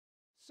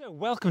So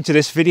welcome to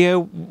this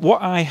video.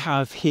 What I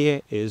have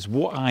here is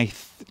what I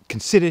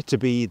consider to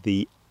be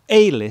the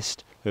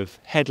A-list of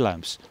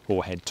headlamps,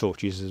 or head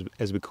torches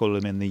as we call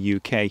them in the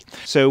UK.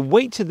 So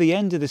wait to the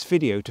end of this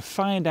video to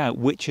find out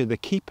which are the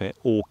keeper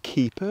or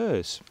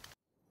keepers.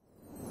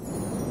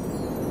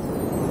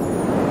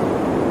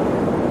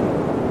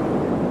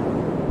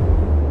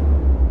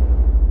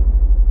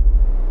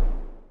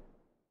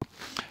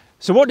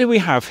 So what do we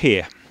have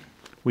here?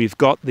 We've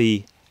got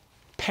the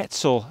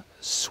Petzl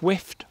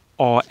Swift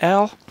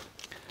RL,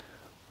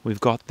 we've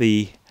got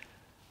the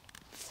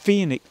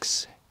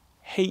Fenix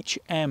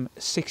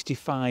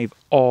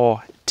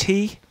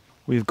HM65R-T,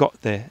 we've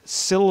got the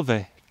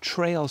Silva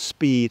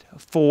Trailspeed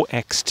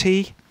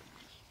 4XT,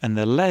 and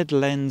the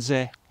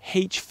LedLenser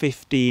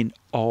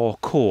H15R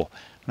Core.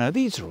 Now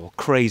these are all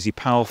crazy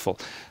powerful.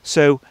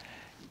 So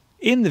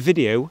in the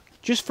video,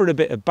 just for a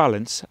bit of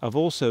balance, I've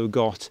also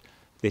got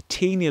the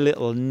teeny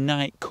little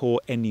Nitecore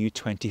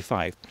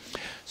NU25.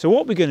 So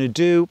what we're going to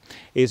do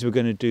is we're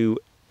going to do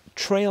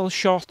trail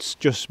shots,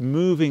 just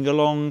moving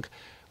along,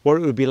 what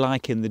it would be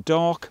like in the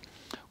dark.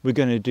 We're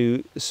going to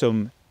do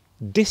some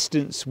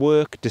distance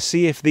work to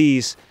see if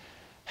these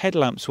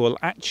headlamps will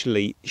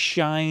actually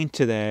shine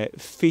to their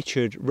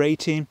featured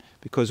rating,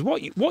 because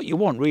what you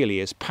want really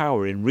is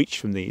power and reach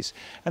from these.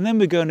 And then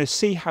we're going to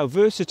see how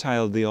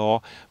versatile they are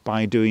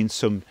by doing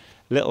some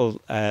little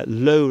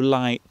low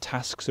light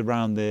tasks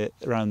around the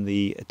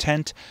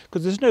tent,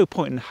 because there's no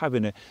point in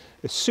having a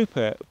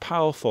super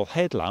powerful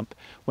headlamp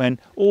when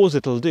all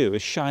it'll do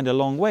is shine a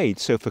long way.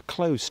 So for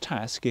close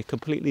tasks you're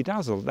completely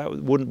dazzled.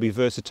 That wouldn't be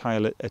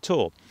versatile at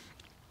all.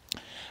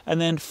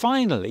 And then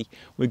finally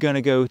we're going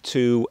to go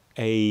to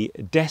a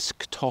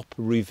desktop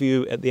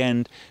review at the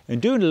end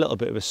and doing a little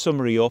bit of a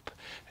summary up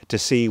to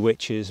see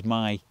which is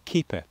my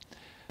keeper.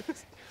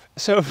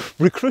 So I've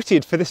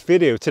recruited for this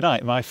video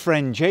tonight my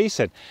friend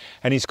Jason,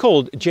 and he's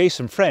called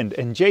Jason Friend,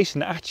 and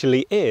Jason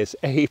actually is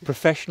a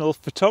professional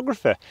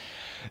photographer.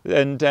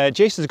 And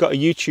Jason's got a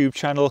YouTube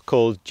channel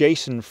called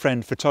Jason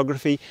Friend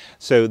Photography,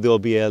 so there'll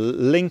be a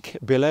link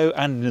below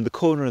and in the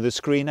corner of the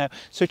screen now,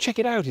 so check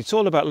it out. It's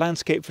all about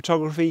landscape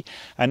photography,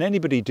 and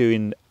anybody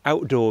doing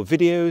outdoor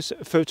videos,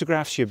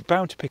 photographs, you're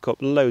bound to pick up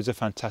loads of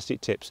fantastic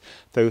tips.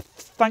 So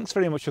thanks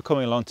very much for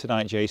coming along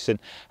tonight,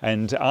 Jason.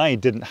 And I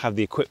didn't have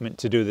the equipment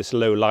to do this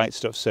low light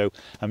stuff, so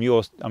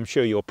I'm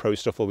sure your pro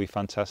stuff will be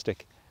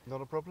fantastic.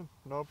 Not a problem,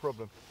 no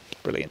problem.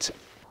 Brilliant.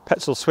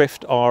 Petzl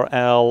Swift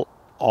RL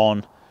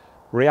on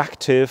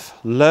reactive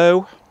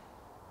low,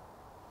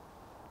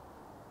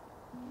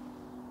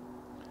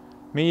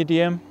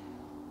 medium,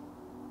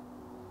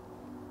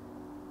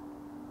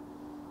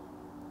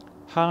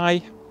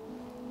 high,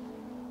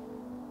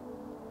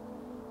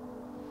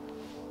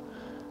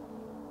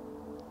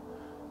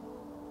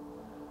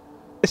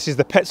 this is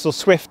the Petzl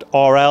Swift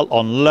RL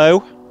on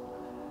low,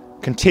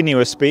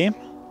 continuous beam,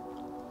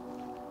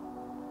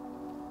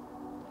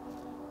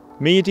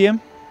 medium,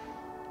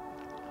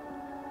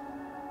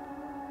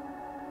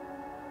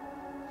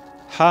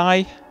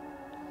 high,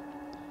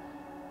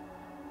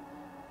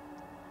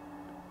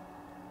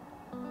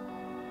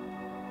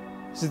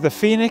 this is the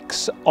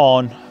Fenix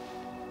on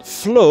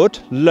flood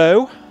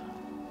low,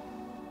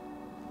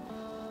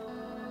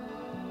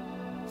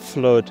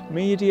 flood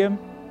medium,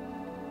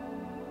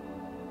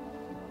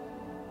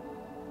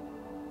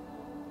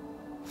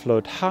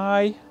 flood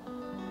high,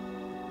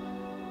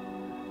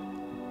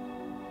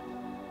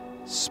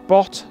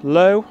 spot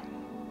low,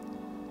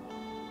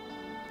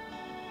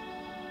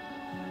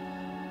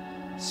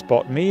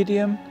 spot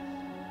medium,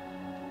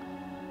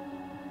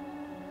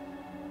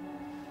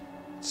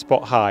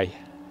 spot high,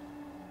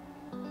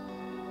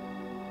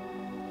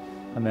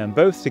 and then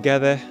both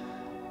together.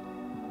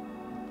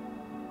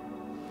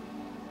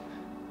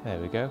 There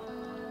we go.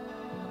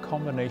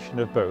 Combination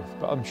of both,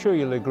 but I'm sure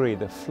you'll agree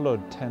the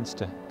flood tends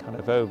to kind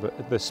of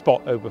the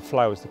spot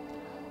overflows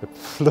the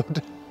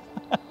flood.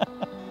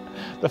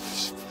 The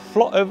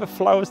spot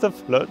overflows the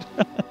flood.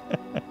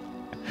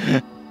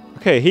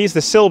 Okay, here's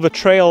the Silva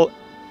Trail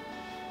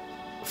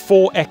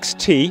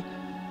 4XT.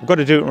 I've got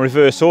to do it in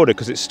reverse order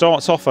because it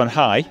starts off on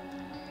high,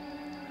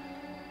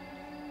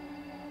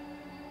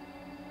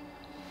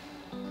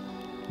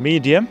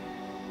 medium,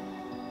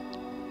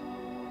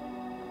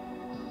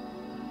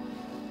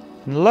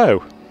 and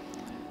low.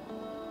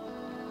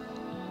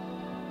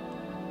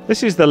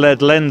 This is the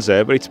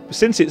LedLenser, but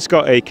since it's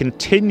got a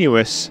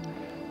continuous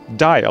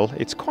dial,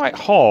 it's quite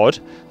hard.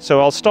 So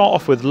I'll start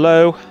off with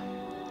low,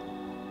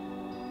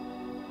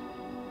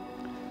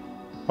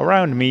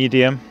 around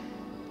medium,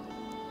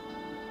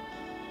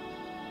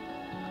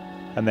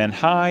 and then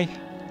high.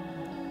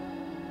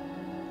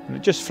 And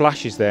it just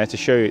flashes there to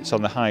show you it's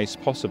on the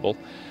highest possible.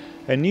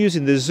 And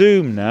using the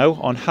zoom now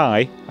on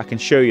high, I can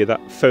show you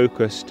that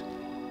focused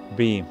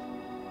beam.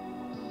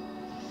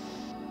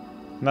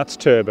 And that's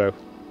turbo.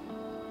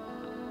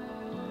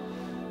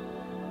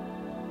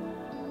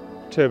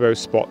 Turbo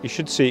spot. You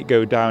should see it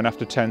go down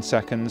after 10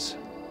 seconds.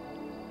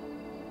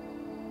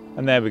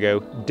 And there we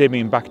go,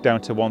 dimming back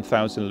down to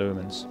 1000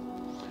 lumens.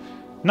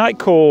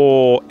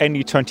 Nitecore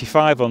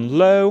NU25 on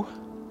low,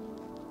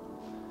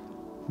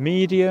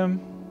 medium,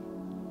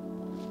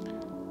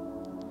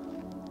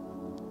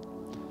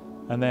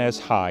 and there's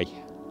high.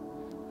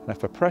 And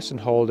if I press and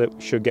hold it,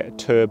 we should get a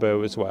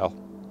turbo as well.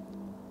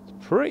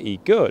 It's pretty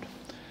good.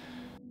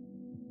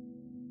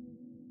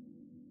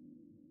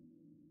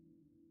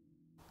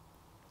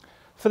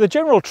 For the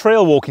general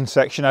trail walking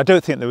section, I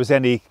don't think there was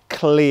any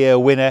clear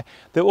winner.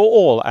 They were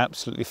all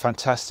absolutely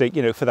fantastic.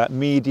 You know, for that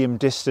medium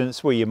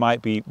distance where you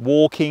might be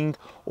walking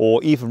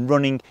or even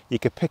running, you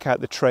could pick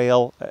out the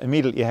trail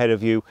immediately ahead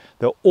of you.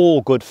 They're all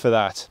good for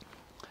that.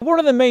 One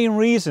of the main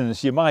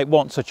reasons you might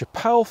want such a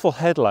powerful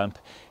headlamp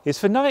is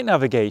for night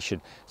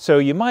navigation. So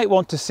you might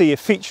want to see a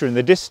feature in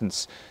the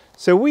distance.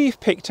 So we've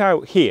picked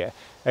out here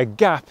a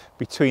gap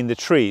between the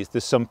trees.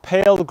 There's some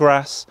pale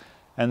grass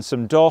and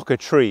some darker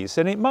trees,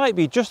 and it might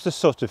be just a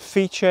sort of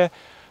feature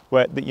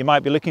that you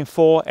might be looking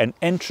for, an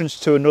entrance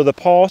to another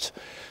part.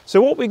 So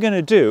what we're going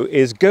to do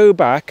is go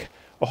back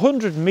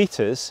 100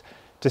 meters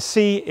to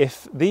see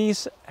if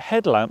these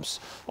headlamps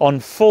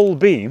on full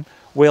beam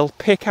will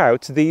pick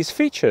out these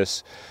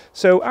features.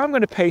 So I'm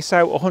going to pace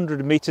out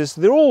 100 meters.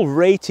 They're all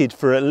rated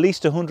for at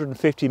least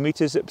 150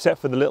 meters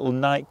except for the little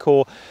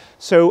Nitecore.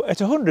 So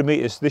at 100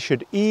 meters they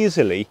should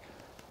easily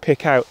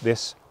pick out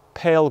this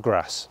pale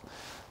grass.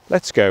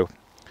 Let's go.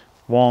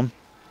 1,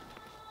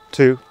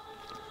 2,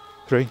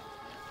 3.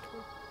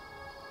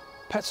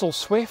 Petzl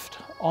Swift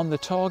on the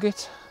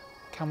target.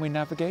 Can we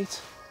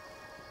navigate?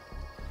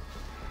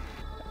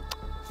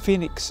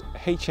 Fenix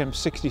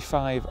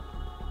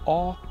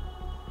HM65R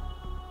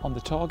on the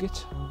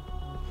target.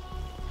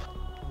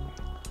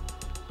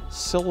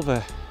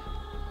 Silva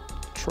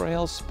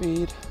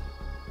Trailspeed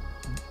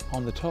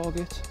on the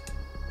target.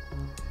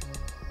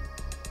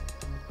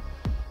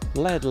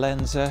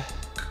 LedLenser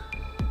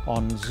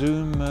on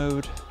zoom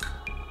mode.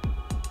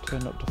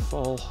 Turn up to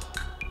full.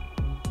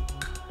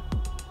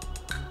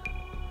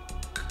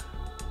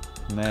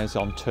 And there's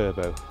on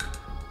turbo.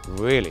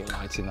 Really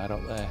lighting that up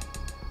there.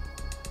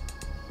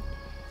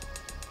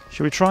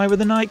 Shall we try with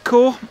the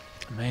Nitecore?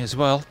 May as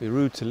well, be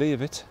rude to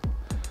leave it.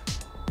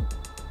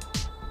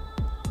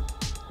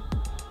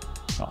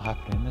 Not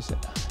happening, is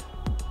it?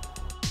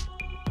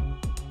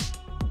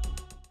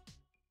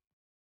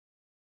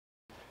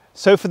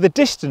 So for the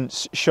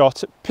distance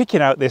shot,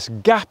 picking out this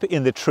gap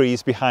in the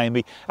trees behind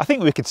me, I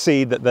think we could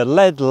see that the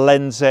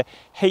LedLenser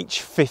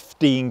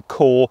H15R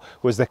Core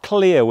was the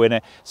clear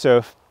winner. So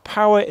if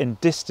power and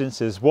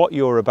distance is what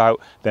you're about,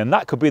 then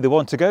that could be the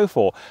one to go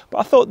for. But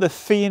I thought the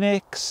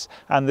Fenix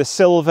and the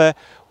Silva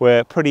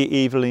were pretty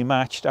evenly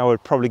matched. I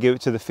would probably give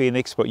it to the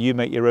Fenix, but you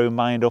make your own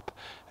mind up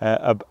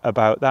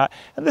about that.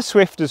 And the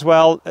Swift as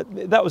well,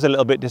 that was a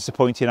little bit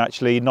disappointing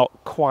actually, not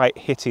quite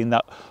hitting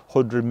that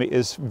 100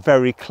 meters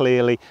very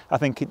clearly. I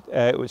think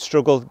it would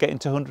struggle getting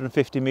to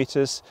 150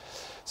 meters.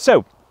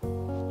 So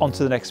on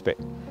to the next bit.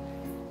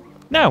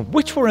 Now,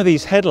 which one of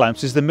these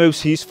headlamps is the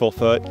most useful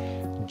for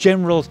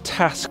general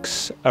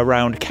tasks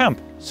around camp,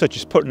 such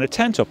as putting a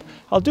tent up?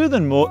 I'll do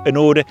them in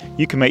order.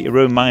 You can make your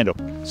own mind up.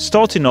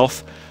 Starting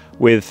off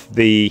with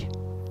the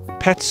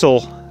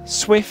Petzl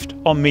Swift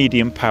on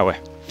medium power.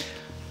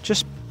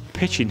 Just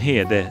pitching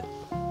here the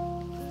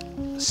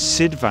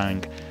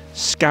Sidvang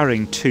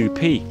Scarring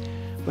 2P,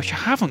 which I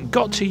haven't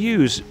got to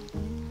use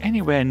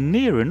anywhere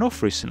near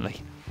enough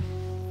recently.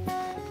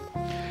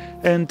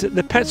 And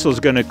the Petzl is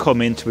going to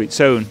come into its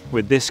own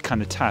with this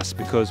kind of task,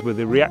 because with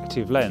the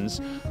reactive lens,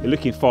 you're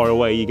looking far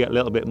away, you get a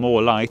little bit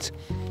more light,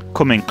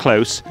 come in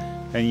close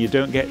and you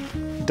don't get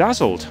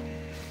dazzled.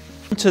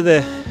 To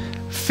the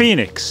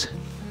Fenix.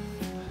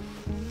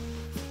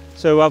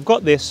 So I've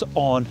got this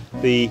on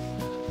the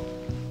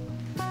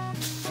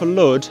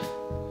flood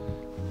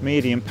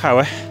medium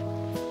power.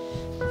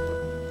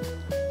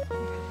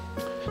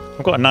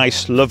 I've got a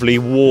nice lovely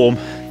warm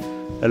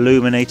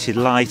illuminated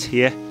light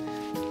here.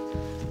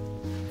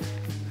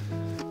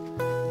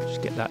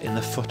 Just get that in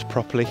the foot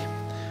properly.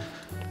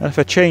 And if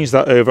I change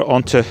that over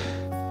onto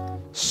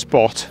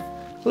spot,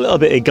 a little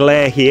bit of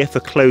glare here for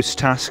close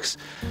tasks.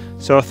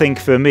 So I think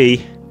for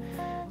me,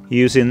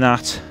 using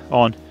that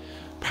on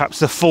perhaps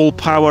the full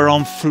power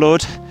on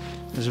flood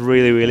is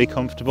really, really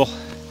comfortable.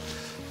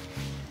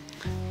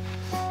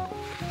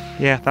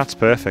 Yeah, that's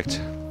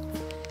perfect.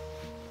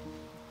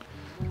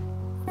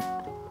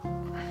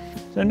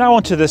 So now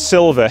onto the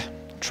Silva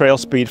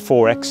Trailspeed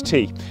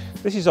 4XT.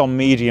 This is on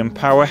medium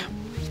power.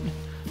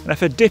 And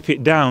if I dip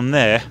it down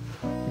there,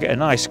 I get a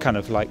nice kind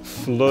of like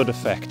flood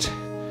effect.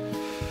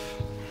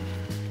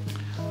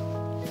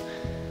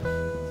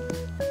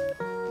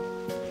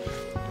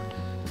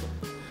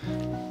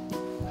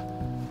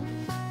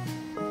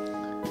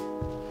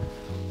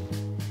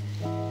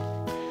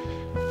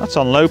 That's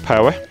on low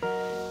power.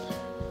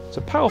 It's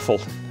a powerful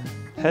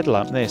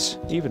headlamp this,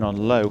 even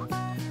on low.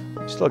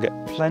 You still get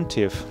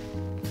plenty of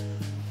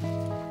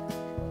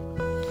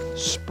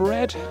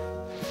spread.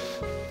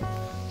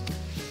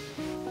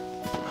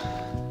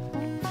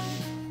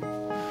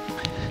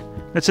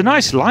 It's a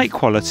nice light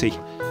quality.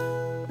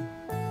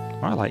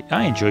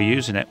 I enjoy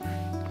using it.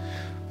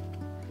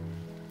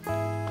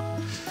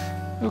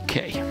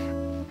 Okay.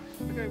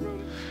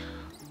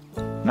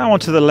 Now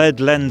onto the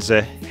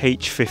LedLenser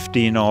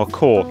H15R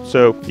Core.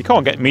 So you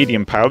can't get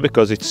medium power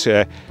because it's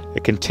a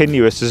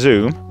continuous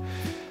zoom,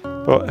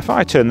 but if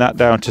I turn that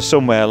down to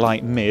somewhere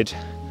like mid,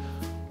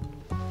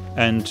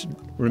 and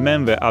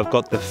remember I've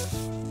got the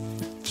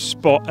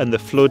spot and the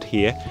flood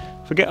here,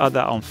 forget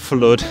that on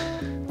flood,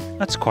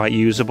 that's quite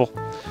usable.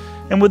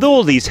 And with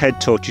all these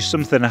head torches,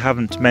 something I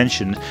haven't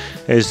mentioned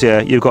is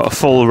you've got a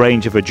full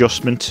range of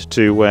adjustment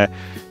to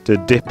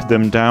dip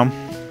them down.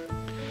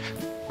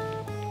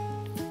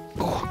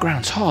 Oh,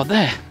 ground's hard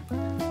there.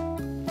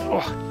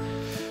 Oh,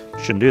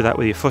 shouldn't do that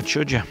with your foot,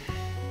 should you?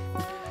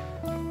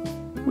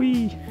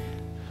 Whee!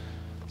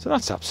 So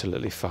that's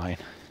absolutely fine.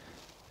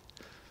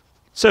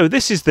 So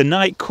this is the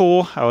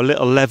Nitecore, our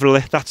little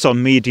leveler. That's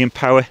on medium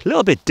power. A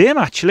little bit dim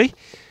actually.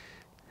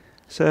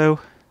 So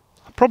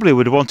I probably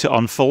would want it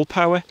on full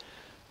power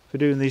for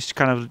doing these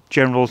kind of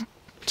general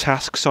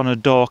tasks on a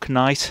dark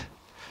night.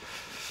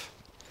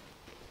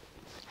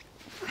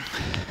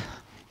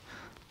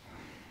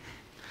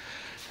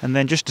 And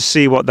then just to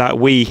see what that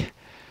wee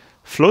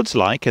flood's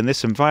like in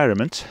this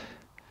environment.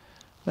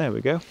 There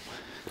we go.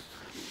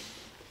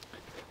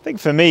 I think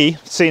for me,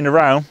 seeing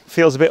around,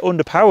 feels a bit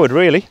underpowered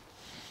really.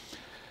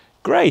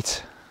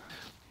 Great.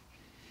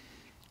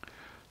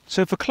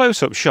 So for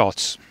close-up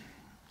shots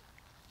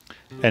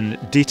and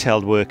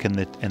detailed work in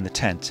the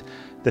tent,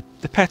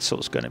 the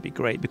Petzl's going to be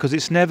great because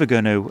it's never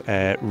going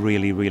to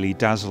really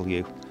dazzle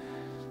you.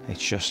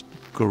 It's just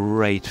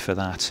great for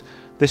that.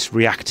 This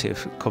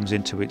reactive comes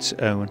into its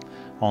own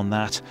on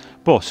that,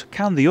 but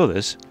can the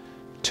others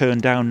turn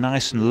down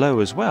nice and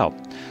low as well?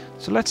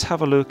 So let's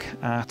have a look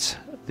at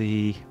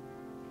the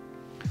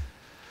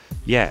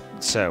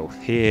so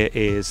here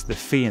is the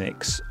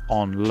Fenix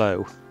on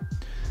low,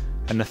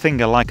 and the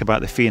thing I like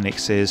about the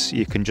Fenix is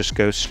you can just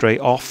go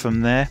straight off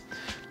from there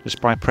just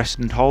by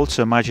pressing and hold.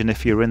 So imagine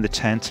if you're in the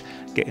tent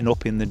getting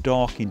up in the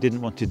dark, you didn't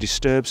want to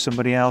disturb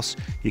somebody else,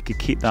 you could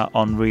keep that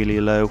on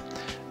really low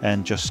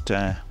and just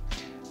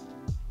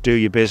do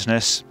your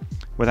business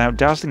without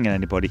dazzling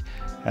anybody.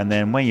 And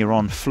then when you're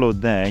on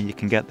flood there, you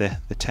can get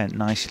the tent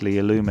nicely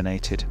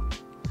illuminated.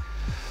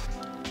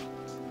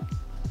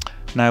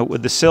 Now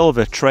with the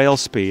Silva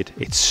Trailspeed,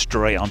 it's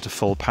straight onto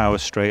full power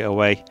straight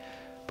away.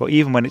 But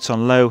even when it's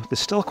on low,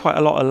 there's still quite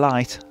a lot of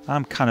light.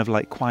 I'm kind of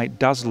like quite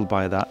dazzled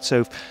by that.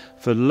 So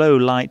for low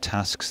light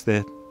tasks,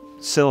 the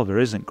Silva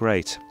isn't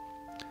great.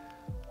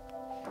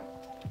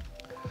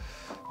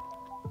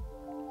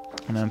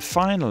 And then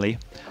finally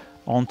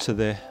onto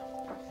the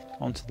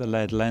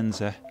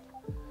LedLenser.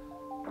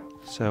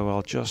 So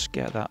I'll just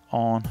get that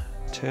on,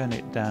 turn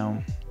it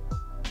down.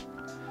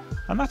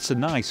 And that's a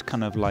nice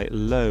kind of like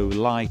low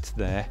light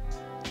there,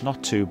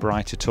 not too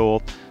bright at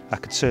all. I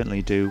could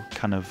certainly do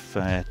kind of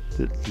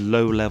the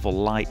low level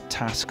light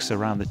tasks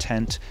around the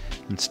tent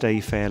and stay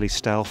fairly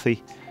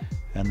stealthy,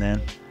 and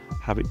then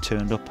have it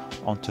turned up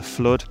onto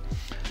flood.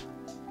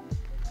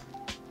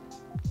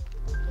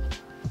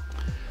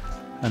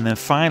 And then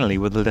finally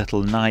with the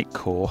little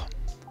Nitecore,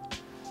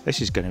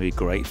 this is going to be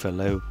great for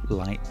low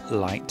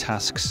light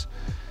tasks,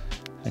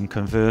 and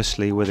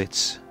conversely with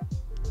its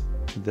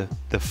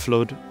the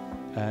flood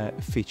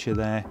feature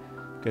there,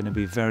 going to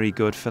be very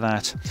good for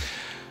that.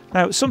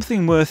 Now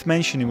something worth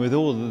mentioning with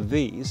all of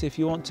these, if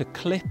you want to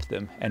clip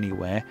them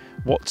anywhere,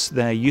 what's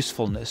their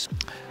usefulness?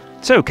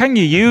 So can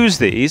you use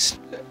these?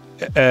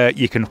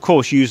 You can of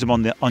course use them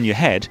on your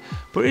head,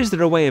 but is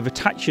there a way of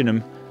attaching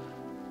them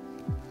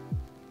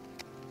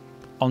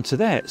onto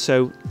there?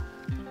 So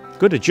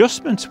good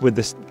adjustment with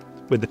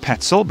the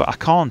Petzl, but I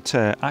can't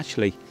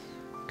actually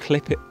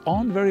clip it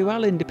on very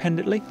well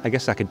independently. I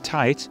guess I could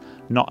tie it,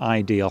 not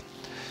ideal.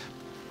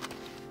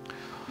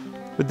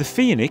 With the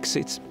Fenix,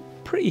 it's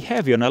pretty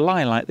heavy on a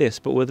line like this,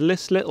 but with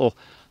this little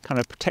kind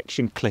of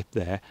protection clip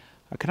there,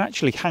 I can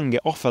actually hang it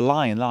off a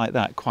line like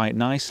that quite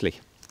nicely.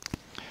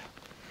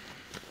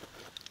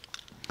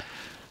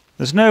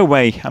 There's no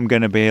way I'm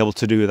going to be able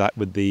to do that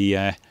with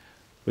the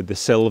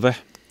Silva.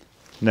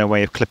 No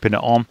way of clipping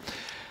it on.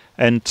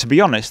 And to be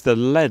honest, the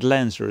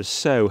LedLenser is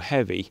so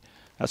heavy,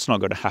 that's not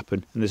going to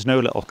happen. And there's no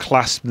little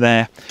clasp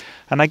there.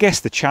 And I guess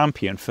the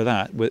champion for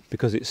that,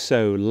 because it's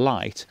so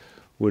light,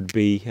 would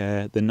be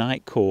the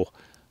Nitecore.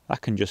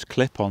 That can just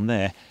clip on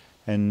there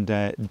and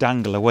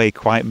dangle away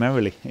quite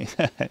merrily.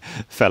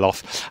 Fell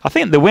off. I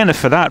think the winner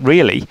for that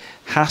really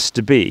has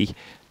to be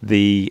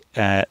the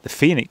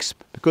Fenix,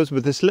 because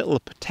with this little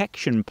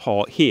protection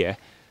part here,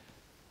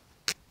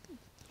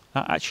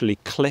 that actually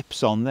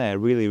clips on there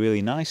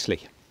really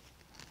nicely.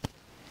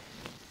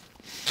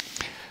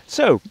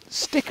 So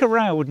stick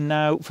around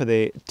now for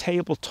the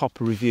tabletop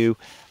review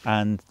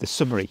and the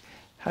summary.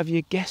 Have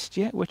you guessed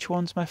yet which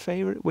one's my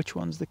favourite, which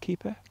one's the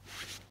keeper?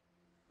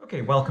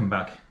 Okay, welcome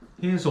back.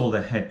 Here's all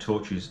the head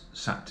torches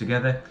sat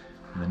together,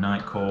 the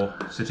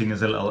Nitecore sitting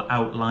as a little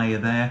outlier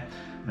there,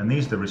 and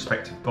these are the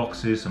respective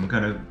boxes. I'm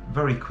going to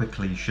very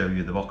quickly show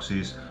you the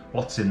boxes,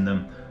 what's in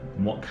them,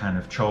 and what kind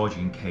of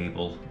charging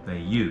cable they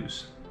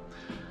use.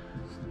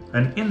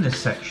 And in this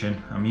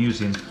section, I'm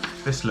using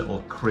this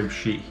little crib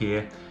sheet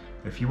here.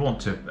 If you want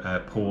to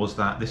pause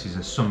that, this is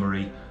a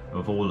summary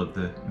of all of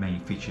the main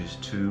features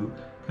to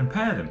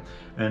compare them.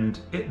 And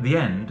at the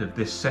end of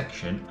this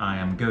section, I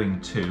am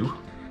going to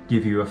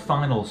give you a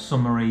final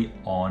summary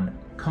on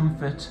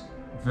comfort,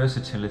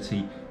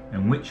 versatility,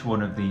 and which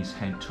one of these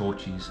head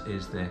torches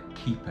is the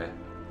keeper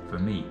for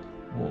me,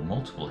 or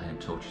multiple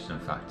head torches in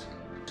fact.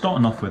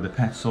 Starting off with the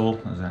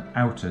Petzl, there's an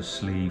outer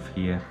sleeve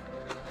here,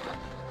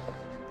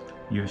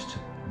 used to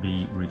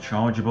be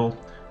rechargeable.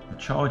 The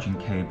charging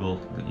cable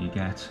that you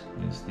get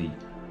is the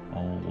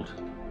old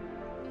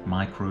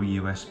micro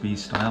USB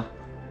style.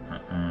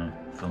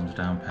 Thumbs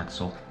down,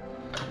 Petzl.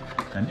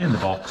 And in the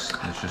box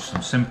there's just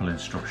some simple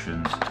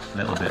instructions, a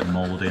little bit of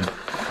moulding.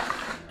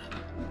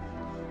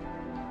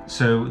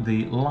 So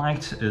the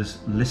light is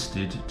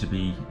listed to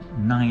be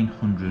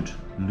 900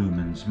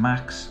 lumens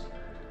max.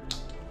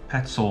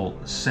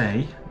 Petzl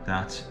say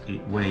that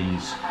it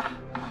weighs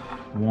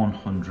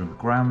 100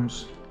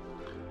 grams.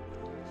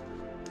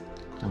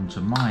 According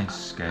to my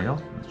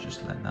scale, let's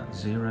just let that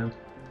zero.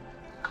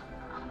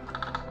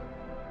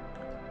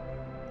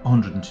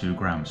 102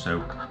 grams,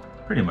 so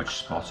pretty much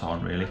spot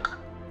on really.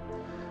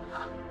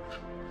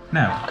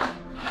 Now,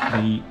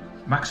 the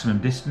maximum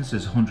distance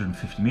is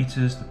 150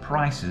 meters. The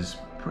price is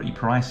pretty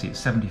pricey,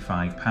 it's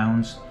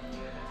 £75.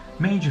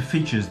 Major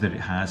features that it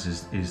has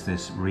is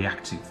this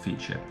reactive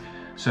feature.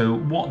 So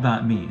what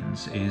that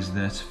means is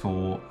that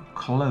for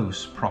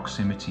close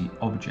proximity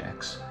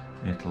objects,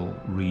 it'll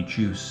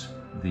reduce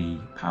the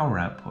power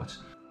output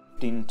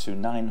into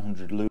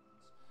 900 lumens.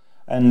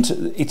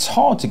 And it's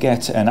hard to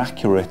get an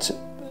accurate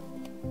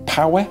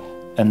power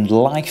and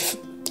life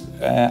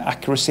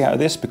accuracy out of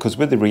this, because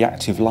with the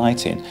reactive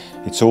lighting,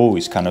 it's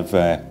always kind of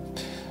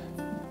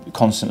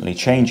constantly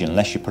changing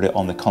unless you put it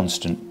on the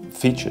constant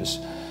features.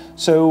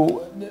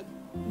 So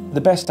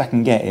the best I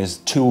can get is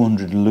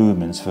 200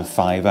 lumens for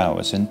 5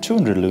 hours, and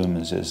 200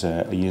 lumens is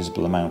a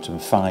usable amount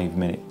of 5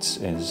 minutes.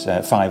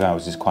 5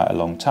 hours is quite a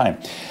long time.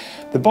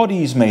 The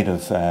body is made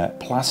of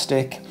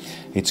plastic.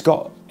 It's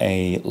got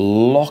a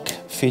lock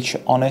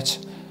feature on it,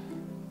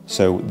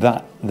 so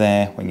that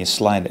there, when you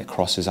slide it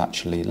across, is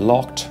actually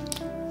locked,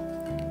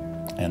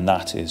 and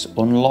that is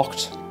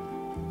unlocked.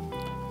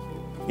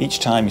 Each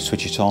time you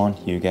switch it on,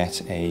 you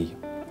get a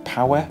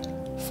power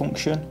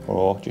function,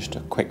 or just a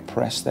quick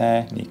press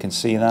there, and you can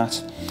see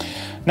that.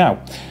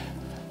 Now,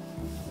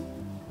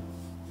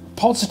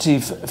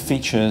 positive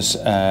features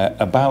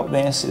about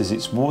this is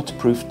it's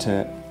waterproof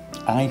to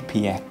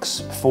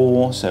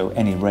IPX4, so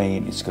any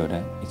rain it's going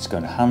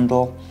to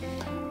handle.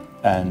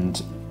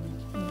 And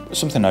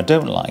something I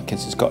don't like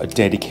is it's got a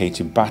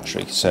dedicated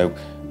battery. So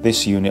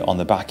this unit on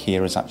the back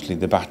here is actually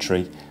the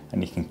battery,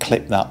 and you can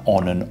clip that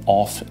on and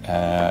off,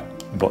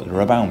 but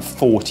they're around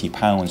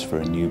 £40 for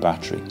a new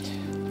battery.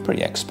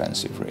 Pretty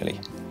expensive really.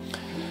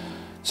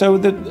 So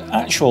the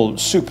actual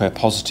super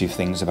positive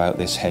things about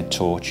this head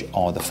torch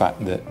are the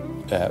fact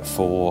that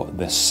for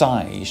the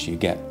size you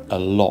get a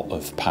lot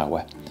of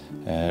power.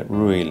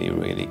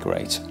 Really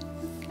great.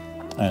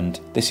 And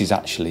this is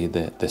actually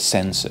the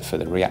sensor for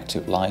the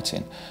reactive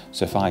lighting.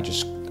 So if I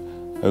just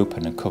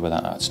open and cover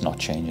that, that's not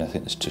changing. I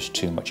think there's just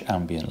too much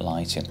ambient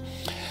lighting.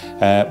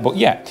 But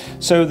yeah,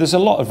 so there's a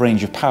lot of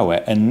range of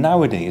power, and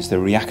nowadays the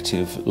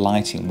reactive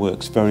lighting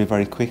works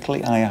very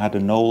quickly. I had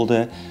an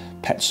older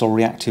Petzl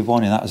reactive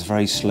one, and that was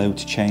very slow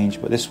to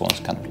change, but this one's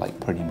kind of like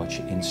pretty much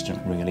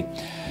instant really.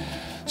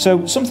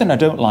 So something I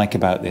don't like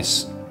about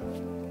this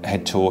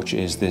head torch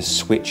is this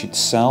switch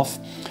itself.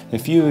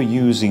 If you're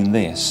using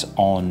this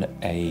on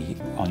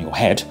your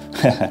head,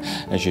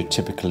 as you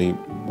typically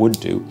would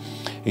do,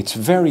 it's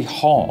very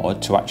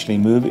hard to actually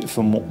move it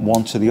from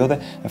one to the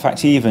other. In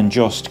fact, even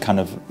just kind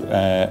of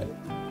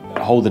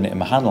holding it in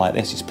my hand like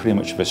this is pretty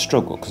much of a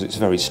struggle because it's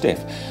very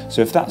stiff.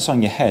 So if that's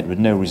on your head with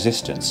no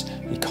resistance,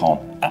 you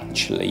can't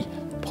actually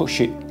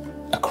push it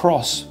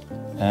across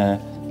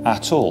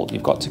at all.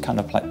 You've got to kind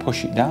of like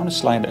push it down and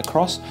slide it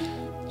across.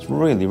 It's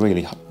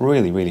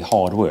really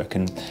hard work,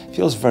 and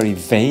feels very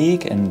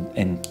vague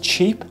and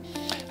cheap.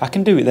 I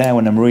can do it there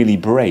when I'm really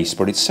braced,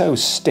 but it's so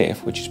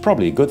stiff, which is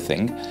probably a good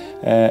thing.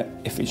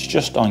 If it's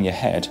just on your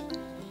head,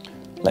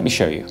 let me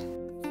show you.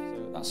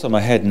 So that's on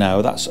my head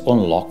now, that's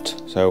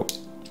unlocked, so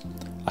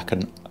I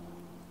can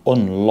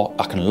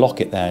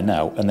lock it there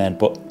now, and then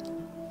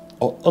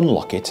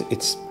unlock it.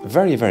 It's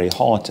very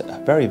hard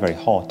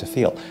to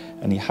feel,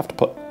 and you have to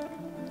put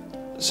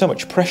so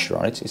much pressure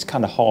on it, it's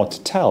kind of hard to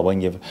tell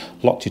when you've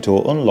locked it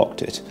or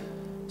unlocked it.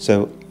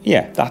 So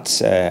yeah, that's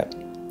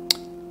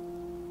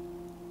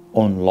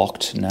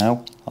unlocked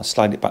now. I'll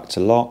slide it back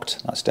to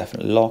locked. That's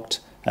definitely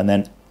locked. And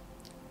then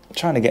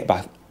trying to get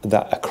back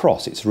that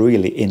across, it's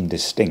really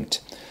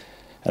indistinct.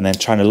 And then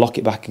trying to lock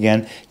it back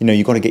again, you know,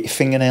 you've got to get your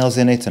fingernails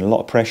in it and a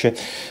lot of pressure.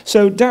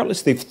 So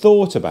doubtless they've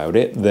thought about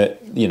it, that,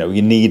 you know,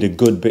 you need a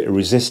good bit of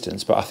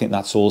resistance, but I think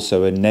that's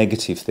also a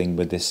negative thing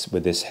with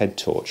this head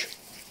torch.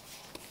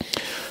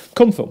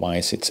 Comfort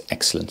wise, it's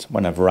excellent.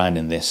 When I've ran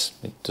in this,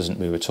 it doesn't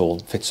move at all.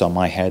 It fits on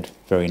my head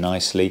very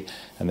nicely,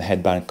 and the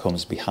headband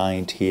comes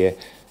behind here,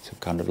 so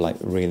kind of like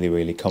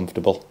really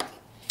comfortable.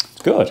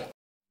 Good.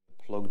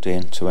 Plugged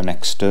into an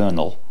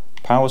external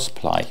power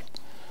supply.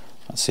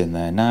 That's in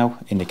there now,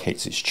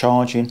 indicates it's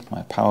charging.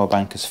 My power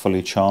bank is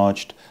fully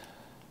charged.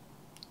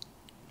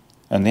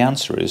 And the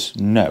answer is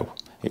no,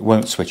 it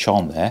won't switch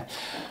on there.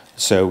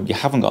 So you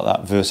haven't got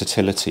that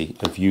versatility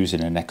of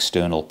using an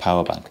external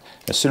power bank.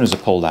 As soon as I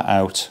pull that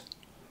out,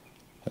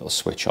 it'll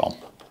switch on.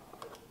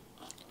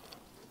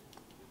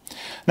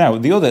 Now,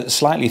 the other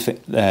slightly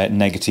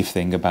negative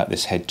thing about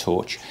this head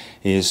torch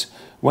is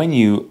when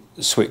you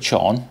switch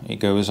on, it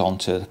goes on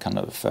to kind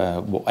of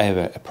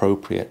whatever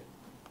appropriate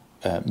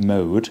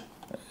mode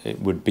it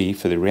would be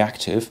for the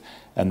reactive,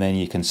 and then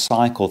you can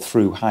cycle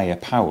through higher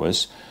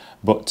powers,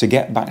 but to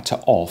get back to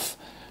off,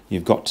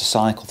 you've got to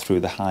cycle through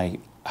the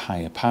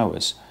higher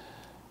powers.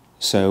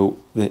 So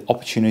the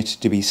opportunity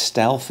to be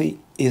stealthy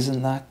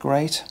isn't that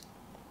great.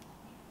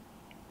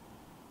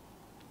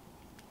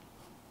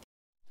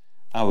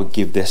 I would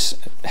give this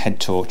head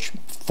torch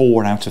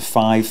 4 out of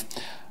 5.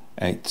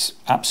 It's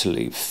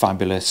absolutely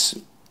fabulous,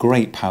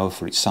 great power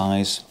for its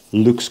size,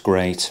 looks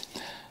great,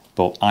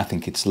 but I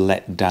think it's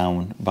let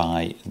down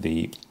by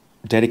the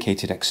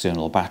dedicated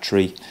external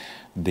battery,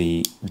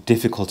 the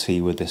difficulty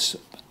with this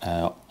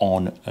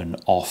on and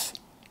off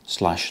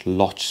 /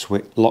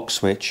 lock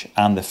switch,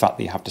 and the fact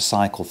that you have to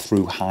cycle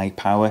through high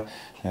power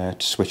to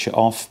switch it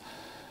off.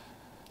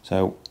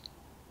 So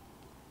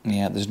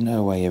yeah, there's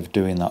no way of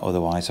doing that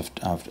otherwise.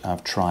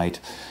 I've tried.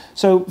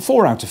 So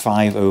 4 out of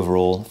 5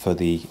 overall for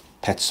the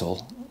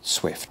Petzl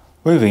Swift.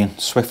 Moving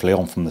swiftly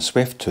on from the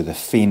Swift to the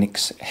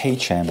Fenix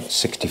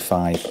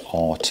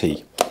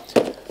HM65R-T.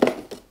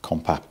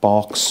 Compact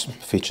box,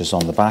 features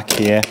on the back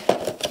here.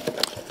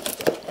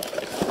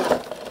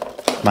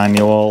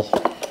 Manual.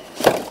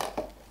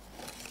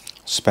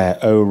 Spare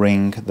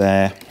O-ring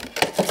there.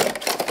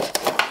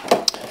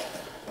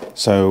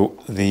 So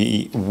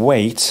the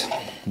weight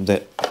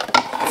that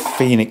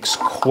Fenix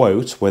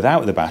quote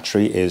without the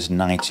battery is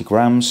 90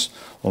 grams.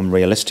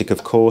 Unrealistic,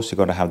 of course, you've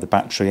got to have the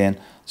battery in,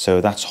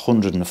 so that's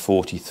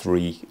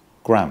 143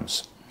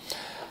 grams.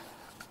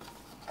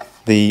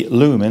 The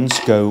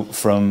lumens go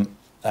from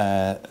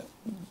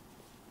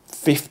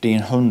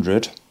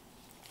 1500,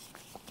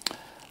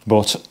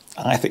 but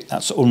I think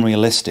that's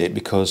unrealistic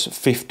because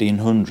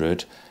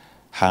 1500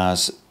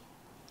 has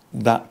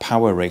that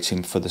power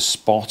rating for the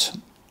spot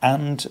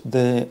and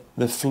the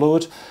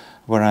flood.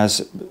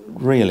 Whereas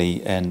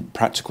really in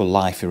practical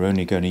life you're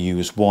only going to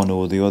use one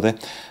or the other.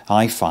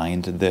 I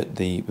find that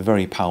the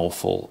very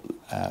powerful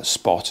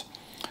spot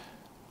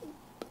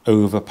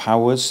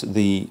overpowers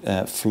the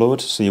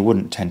flood, so you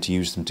wouldn't tend to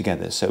use them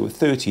together. So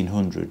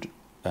 1300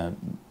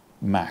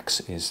 max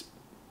is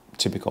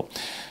typical.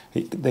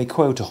 They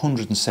quote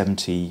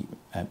 170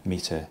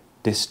 meter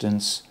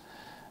distance,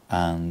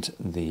 and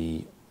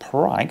the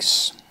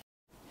price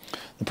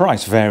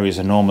varies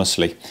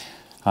enormously.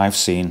 I've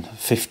seen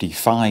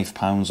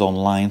 £55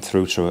 online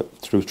through to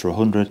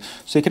 100,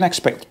 so you can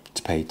expect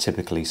to pay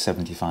typically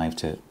 £75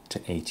 to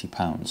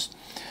 £80.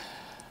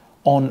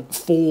 On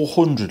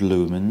 400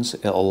 lumens,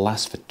 it'll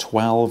last for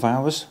 12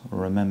 hours.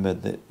 Remember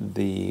that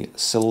the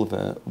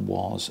Silva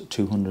was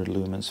 200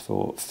 lumens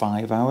for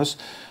 5 hours.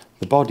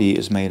 The body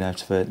is made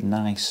out of a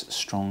nice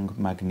strong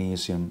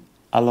magnesium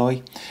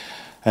alloy,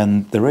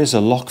 and there is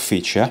a lock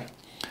feature.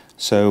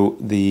 So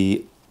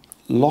the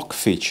lock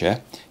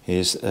feature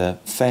is a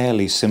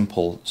fairly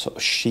simple sort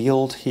of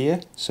shield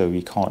here, so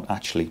you can't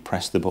actually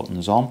press the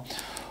buttons on,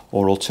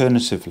 or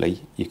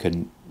alternatively you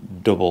can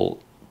double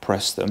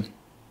press them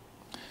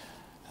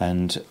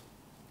and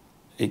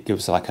it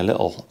gives like a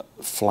little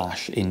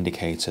flash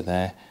indicator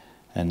there,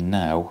 and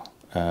now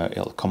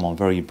it'll come on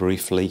very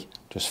briefly,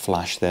 just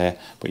flash there,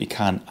 but you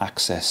can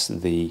access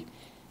the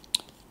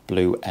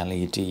blue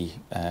LED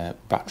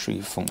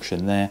battery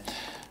function there.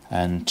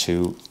 And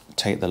to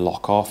take the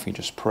lock off, you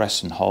just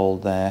press and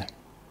hold there.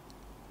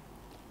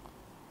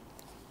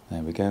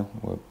 There we go,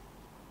 we're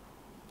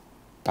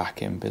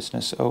back in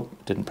business. Oh,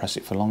 didn't press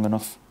it for long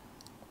enough.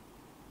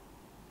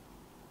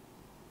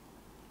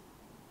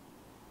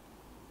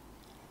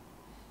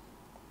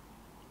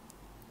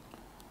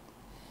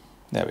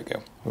 There we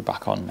go, we're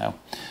back on now.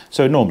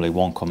 So normally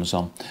one comes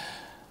on.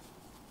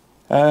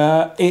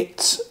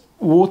 It's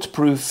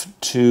waterproof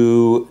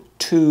to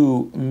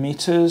 2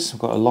 meters. We've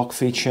got a lock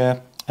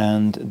feature,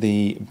 and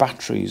the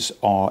batteries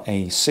are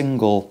a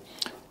single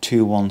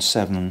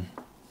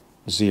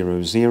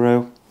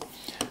 21700.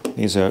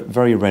 These are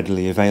very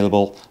readily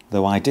available,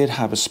 though I did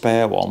have a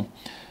spare one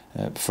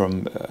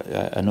from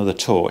another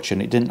torch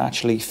and it didn't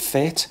actually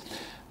fit,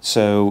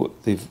 so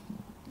they've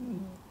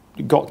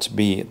got to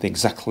be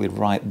exactly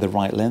the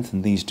right length,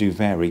 and these do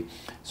vary.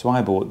 So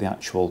I bought the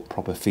actual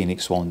proper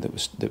Fenix one that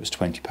was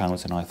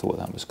 £20, and I thought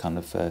that was kind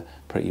of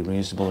pretty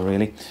reasonable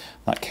really.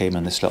 That came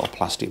in this little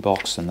plastic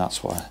box, and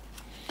that's what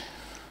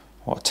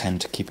I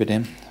tend to keep it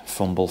in.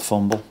 Fumble,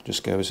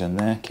 just goes in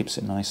there, keeps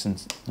it nice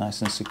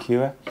and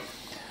secure.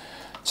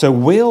 So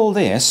will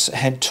this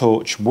head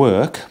torch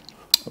work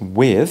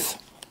with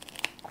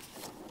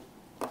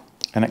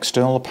an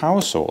external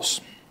power source?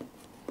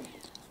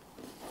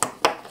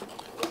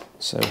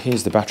 So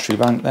here's the battery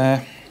bank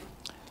there.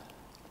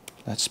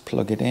 Let's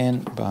plug it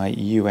in by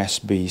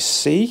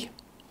USB-C.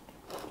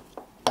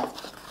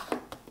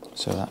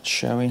 So that's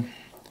showing.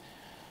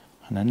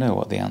 And I know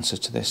what the answer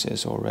to this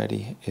is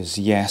already, is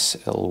yes,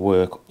 it'll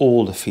work,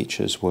 all the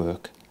features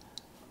work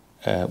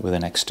with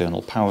an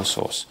external power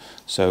source.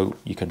 So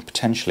you can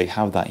potentially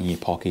have that in your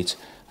pocket,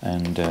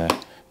 and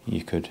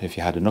you could, if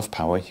you had enough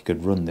power, you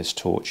could run this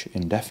torch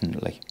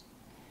indefinitely.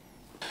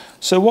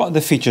 So what are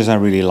the features I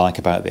really like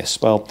about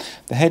this? Well,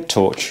 the head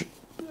torch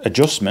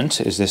adjustment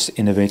is this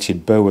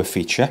innovative boa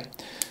feature.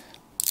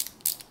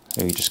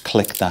 So you just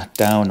click that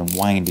down and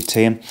wind it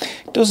in.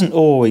 It doesn't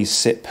always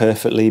sit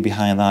perfectly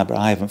behind that, but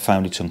I haven't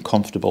found it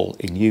uncomfortable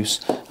in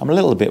use. I'm a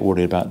little bit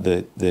worried about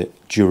the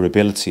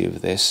durability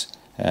of this,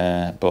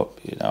 but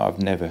you know, I've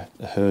never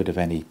heard of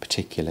any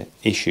particular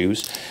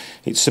issues.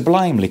 It's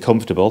sublimely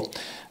comfortable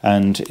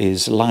and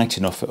is light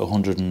enough at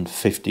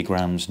 150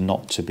 grams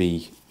not to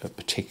be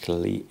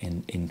particularly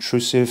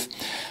intrusive.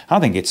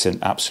 I think it's an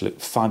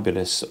absolute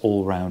fabulous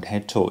all-round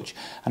head torch,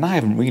 and I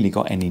haven't really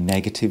got any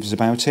negatives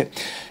about it.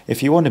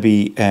 If you want to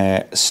be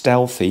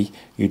stealthy,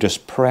 you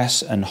just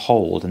press and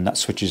hold and that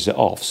switches it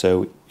off.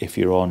 So if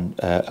you're on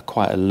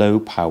quite a low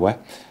power,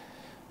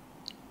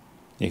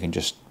 you can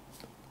just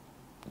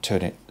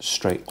turn it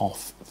straight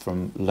off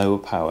from lower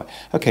power.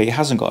 Okay, it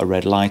hasn't got a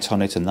red light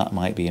on it, and that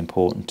might be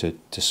important to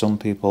some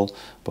people,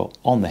 but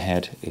on the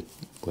head it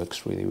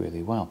works really,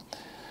 really well.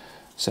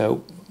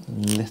 So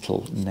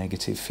little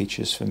negative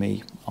features for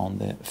me on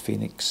the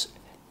Fenix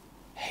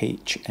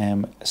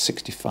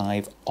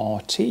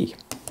HM65R-T.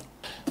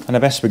 And I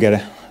best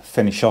better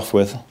finish off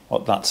with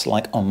what that's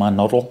like on my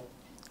noddle.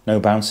 No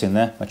bouncing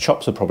there. My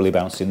chops are probably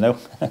bouncing though.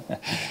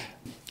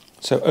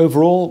 So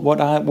overall,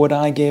 would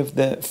I give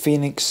the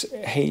Fenix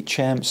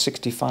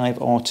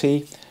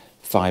HM65R-T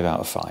 5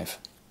 out of 5.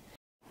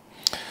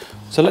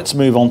 So let's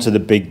move on to the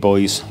big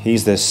boys.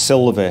 Here's the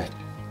Silva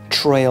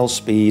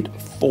Trailspeed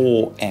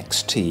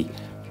 4XT,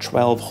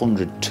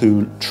 1200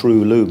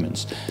 true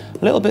lumens. A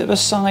little bit of a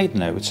side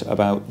note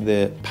about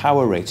the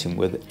power rating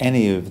with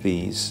any of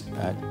these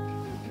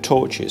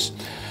torches.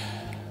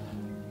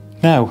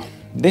 Now,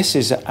 this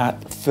is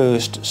at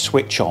first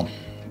switch on.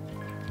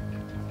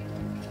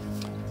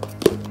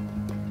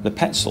 The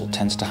Petzl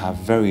tends to have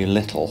very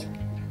little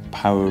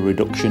power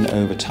reduction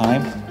over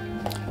time.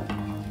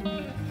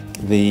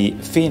 The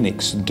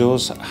Fenix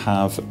does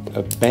have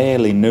a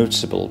barely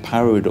noticeable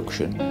power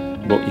reduction,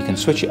 but you can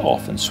switch it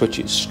off and switch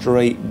it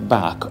straight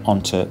back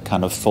onto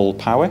kind of full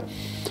power,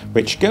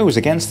 which goes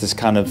against this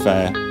kind of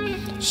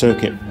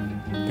circuit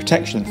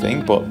protection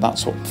thing, but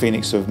that's what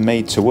Fenix have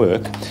made to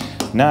work.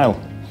 Now,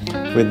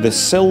 with the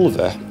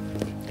Silva,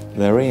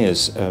 there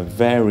is a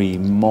very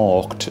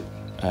marked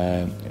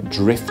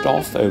drift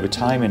off over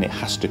time, and it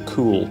has to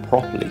cool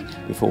properly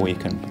before you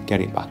can get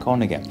it back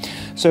on again.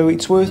 So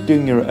it's worth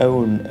doing your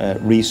own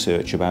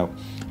research about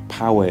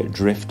power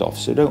drift off,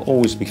 so don't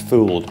always be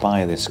fooled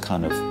by this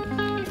kind of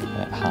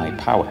high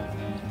power.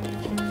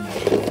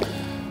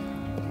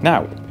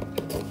 Now,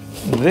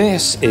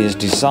 this is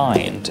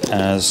designed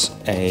as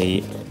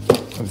a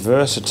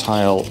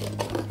versatile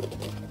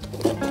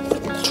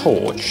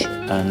torch,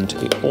 and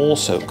it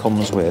also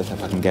comes with,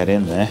 if I can get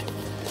in there,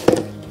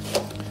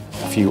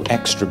 a few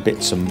extra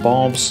bits and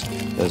bobs.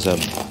 There's a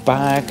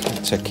bag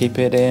to keep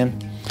it in.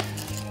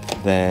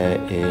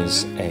 There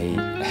is a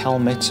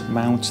helmet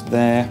mount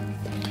there.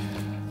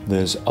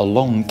 There's a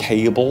long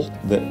cable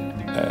that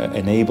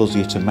enables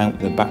you to mount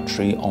the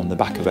battery on the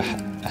back of a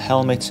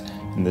helmet,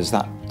 and there's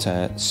that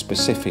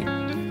specific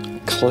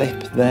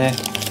clip there.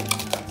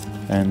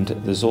 And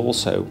there's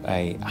also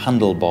a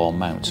handlebar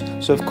mount.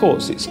 So of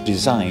course it's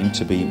designed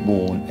to be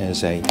worn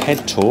as a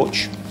head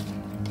torch,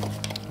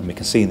 and we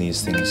can see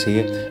these things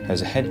here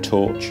as a head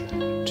torch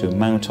to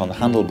mount on the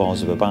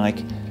handlebars of a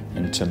bike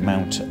and to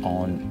mount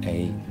on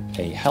a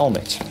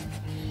helmet.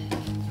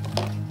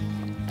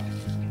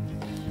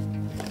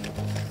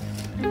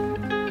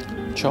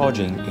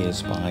 Charging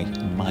is by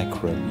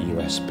micro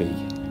USB.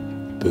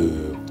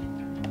 Boo.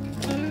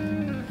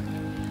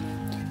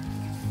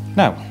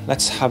 Now,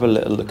 let's have a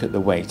little look at the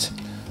weight.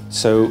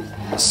 So,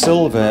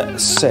 Silva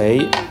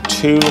say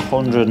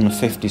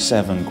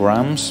 257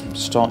 grams,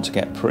 starting to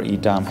get pretty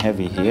damn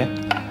heavy here.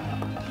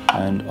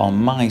 And on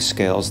my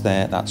scales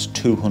there, that's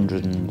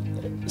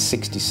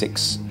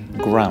 266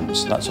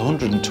 grams. That's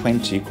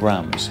 120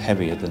 grams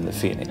heavier than the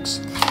Fenix.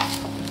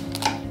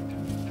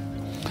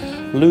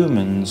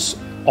 Lumens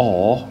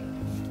are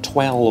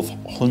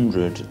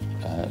 1200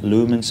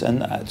 lumens,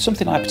 and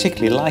something I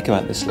particularly like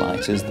about this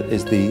light is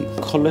the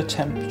colour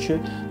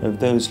temperature of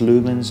those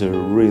lumens are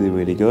really,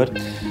 really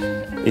good.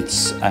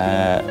 It's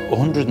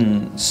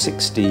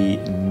 160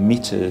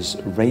 meters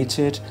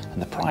rated,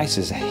 and the price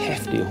is a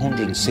hefty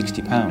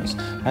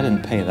 £160. I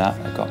didn't pay that,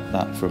 I got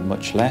that for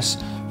much less,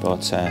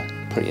 but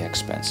pretty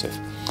expensive.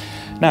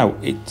 Now,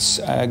 it's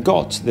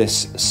got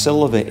this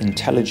Silva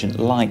intelligent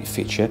light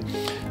feature,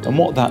 and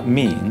what that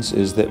means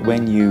is that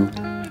when you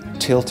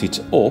tilt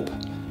it up,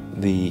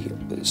 the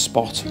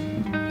spot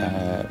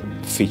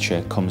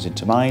feature comes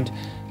into mind,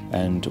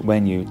 and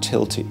when you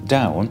tilt it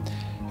down,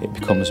 it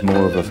becomes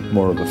more of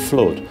a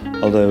flood.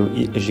 Although,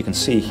 as you can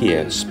see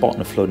here, spot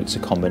and a flood, it's a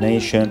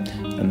combination.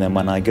 And then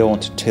when I go on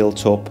to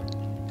tilt up,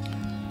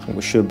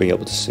 we should be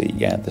able to see,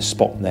 yeah, the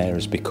spot there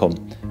has become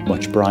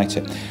much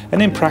brighter.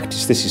 And in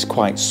practice, this is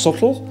quite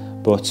subtle,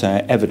 but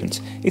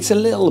evident. It's a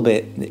little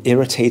bit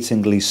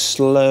irritatingly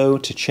slow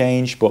to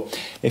change, but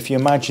if you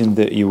imagine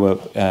that you were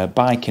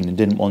biking and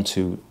didn't want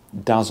to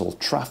dazzle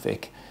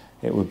traffic,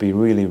 it would be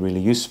really,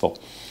 really useful.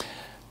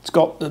 It's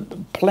got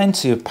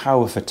plenty of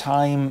power for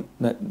time,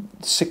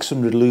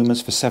 600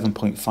 lumens for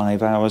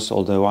 7.5 hours,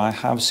 although I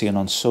have seen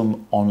on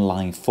some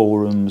online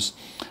forums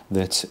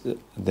that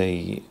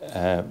the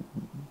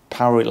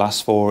power it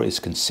lasts for is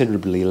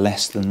considerably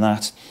less than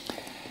that.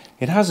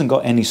 It hasn't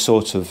got any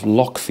sort of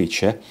lock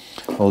feature,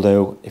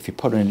 although if you're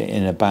putting it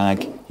in a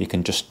bag, you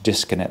can just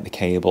disconnect the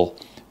cable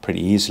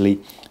pretty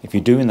easily. If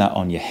you're doing that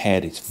on your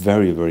head, it's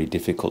very, very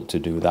difficult to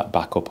do that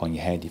back up on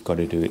your head. You've got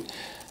to do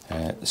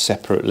it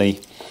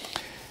separately.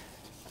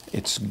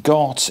 It's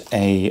got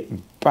a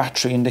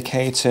battery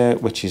indicator,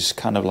 which is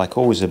kind of like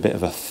always a bit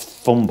of a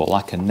fumble.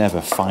 I can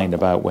never find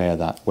about where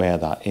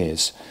that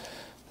is.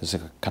 There's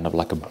a kind of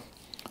like a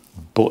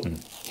button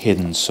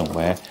hidden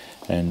somewhere,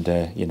 and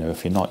you know,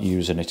 if you're not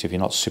using it, if you're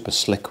not super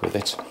slick with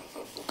it,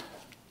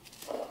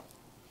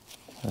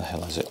 where the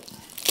hell is it?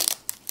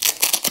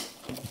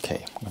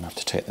 Okay, I'm gonna have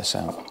to take this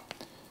out.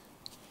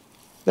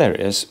 There it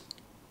is,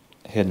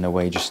 hidden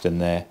away just in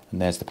there, and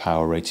there's the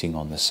power rating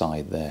on the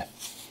side there.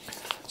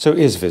 So it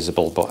is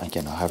visible, but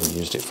again, I haven't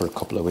used it for a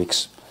couple of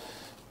weeks.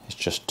 It's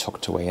just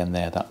tucked away in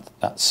there.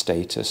 That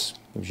status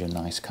gives you a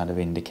nice kind of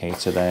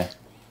indicator there.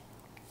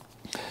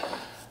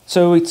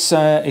 So it's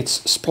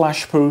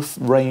splash proof,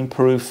 rain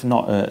proof,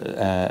 not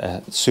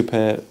a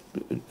super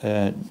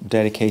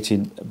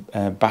dedicated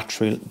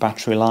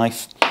battery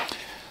life.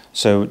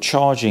 So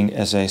charging,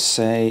 as I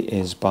say,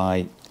 is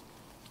by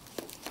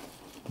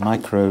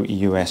micro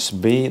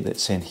USB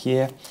that's in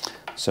here.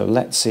 So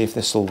let's see if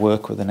this will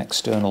work with an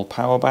external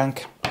power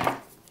bank.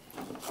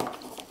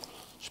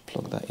 Just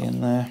plug that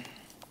in there.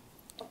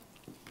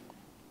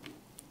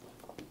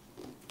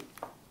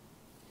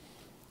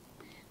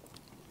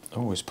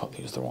 Always put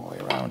these the wrong way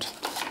around.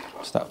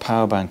 So that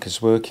power bank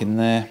is working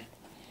there.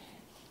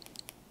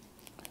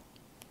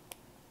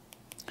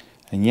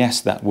 And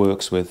yes, that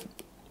works with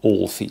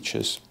all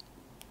features.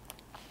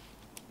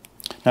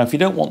 Now, if you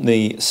don't want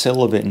the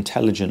Silva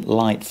Intelligent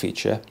Light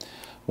feature,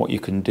 what you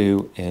can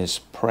do is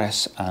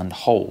press and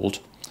hold,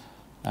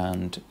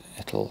 and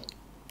it'll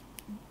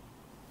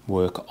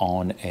work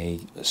on a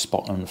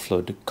spot and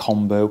flood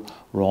combo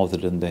rather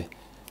than the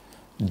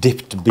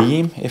dipped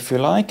beam, if you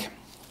like.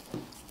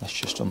 Let's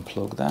just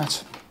unplug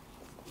that.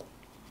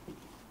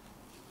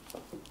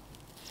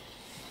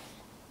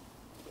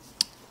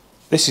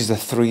 This is the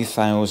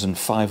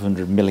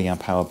 3,500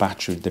 milliamp hour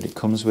battery that it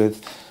comes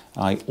with.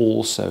 I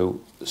also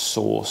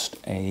sourced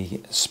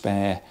a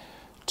spare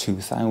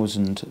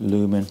 2,000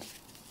 lumen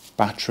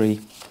battery.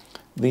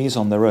 These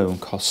on their own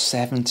cost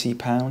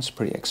 £70,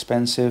 pretty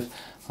expensive.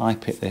 I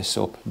picked this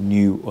up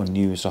new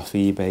unused off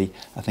eBay.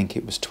 I think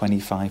it was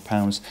 £25.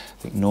 I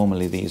think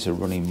normally these are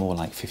running more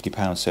like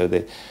 £50. So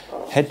the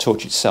head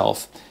torch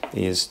itself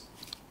is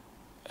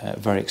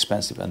very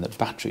expensive, and the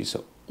batteries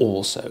are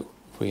also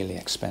really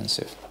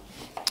expensive.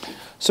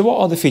 So what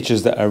are the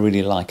features that I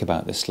really like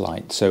about this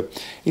light? So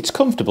it's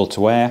comfortable to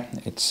wear,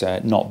 it's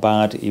not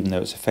bad, even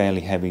though it's a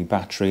fairly heavy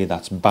battery.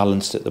 That's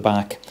balanced at the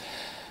back.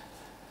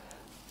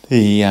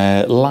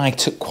 The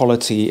light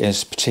quality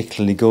is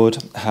particularly good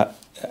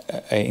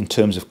in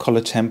terms of colour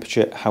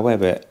temperature.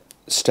 However,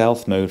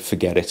 stealth mode,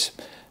 forget it.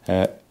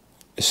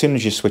 As soon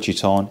as you switch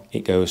it on,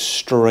 it goes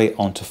straight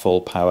onto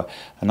full power,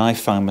 and I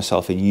find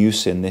myself in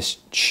use in this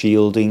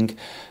shielding.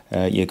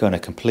 You're going to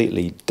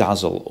completely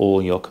dazzle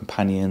all your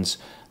companions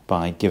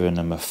by giving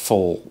them a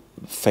full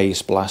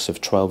face blast of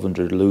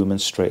 1200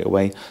 lumens straight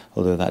away,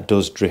 although that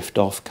does drift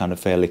off kind of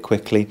fairly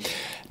quickly.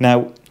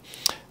 Now,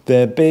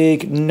 the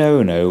big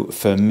no-no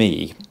for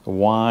me,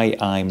 why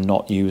I'm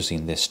not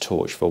using this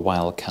torch for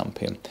wild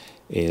camping,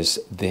 is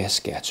this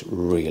gets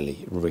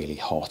really, really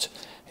hot.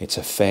 It's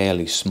a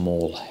fairly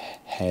small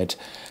head,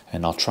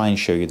 and I'll try and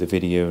show you the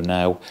video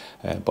now,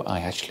 but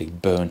I actually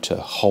burnt a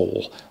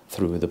hole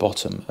through the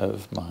bottom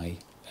of my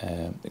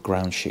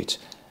ground sheet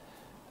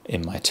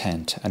in my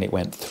tent, and it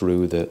went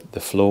through the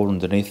floor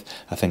underneath.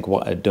 I think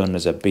what I'd done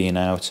is I'd been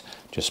out,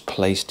 just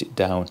placed it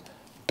down,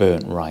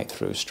 burnt right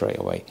through straight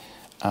away.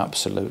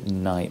 Absolute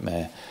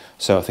nightmare.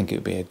 So I think it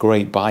would be a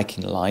great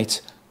biking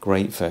light,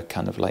 great for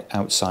kind of like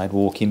outside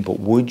walking, but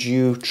would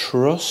you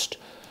trust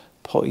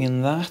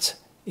putting that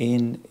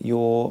in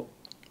your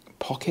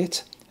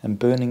pocket and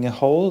burning a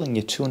hole in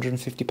your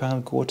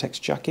 £250 Gore-Tex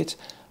jacket?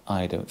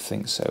 I don't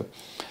think so.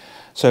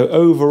 So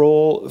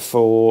overall,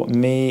 for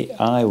me,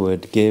 I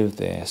would give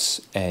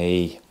this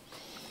a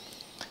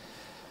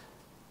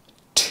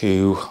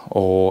 2,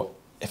 or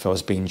if I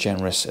was being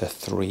generous, a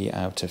 3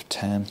 out of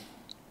 10.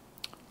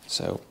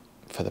 So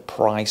for the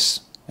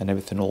price and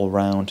everything all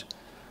round,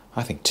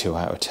 I think 2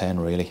 out of 10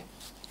 really.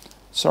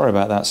 Sorry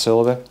about that,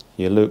 Silva.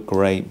 You look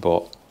great,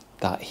 but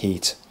that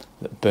heat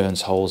that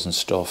burns holes and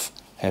stuff,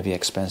 heavy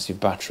expensive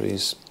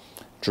batteries,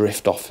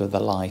 drift off of the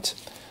light.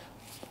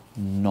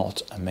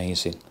 Not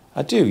amazing.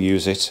 I do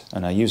use it,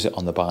 and I use it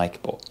on the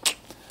bike, but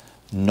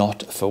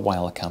not for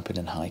wild camping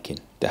and hiking,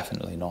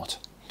 definitely not.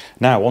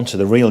 Now onto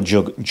the real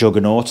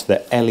juggernaut,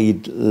 the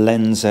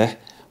LedLenser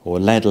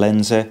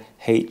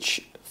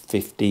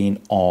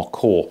H15R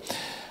Core.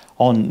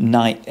 On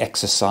night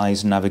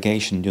exercise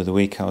navigation the other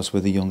week, I was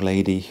with a young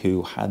lady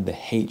who had the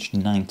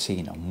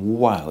H19, and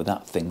wow,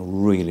 that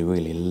thing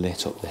really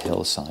lit up the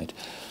hillside.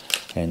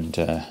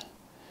 And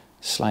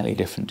slightly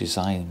different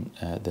design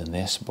than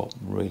this, but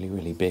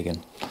really big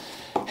and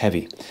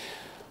heavy.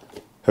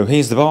 So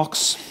here's the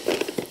box,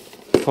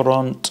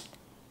 front,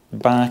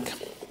 back,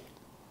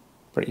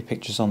 pretty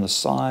pictures on the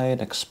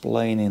side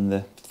explaining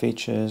the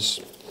features.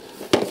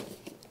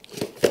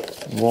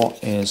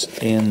 What is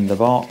in the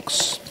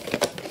box?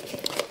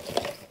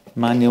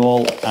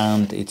 Manual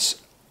and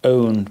its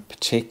own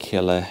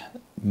particular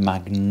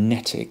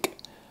magnetic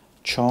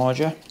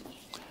charger,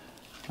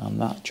 and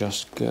that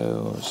just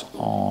goes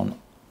on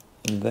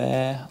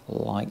there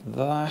like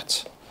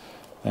that.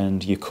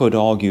 And you could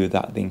argue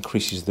that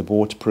increases the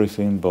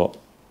waterproofing, but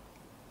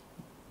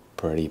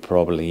pretty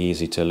probably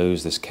easy to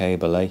lose this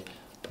cable, eh?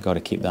 Got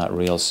to keep that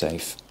real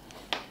safe.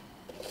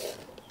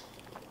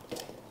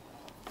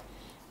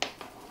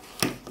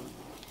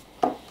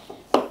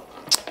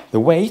 The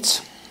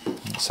weight,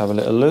 let's have a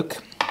little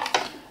look.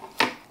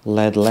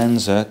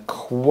 LedLenser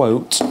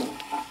quote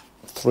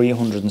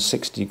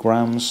 360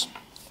 grams.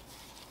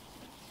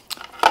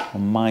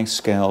 On my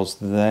scales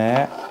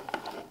there,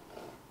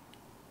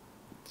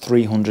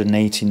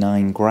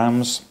 389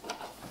 grams.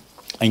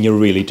 And you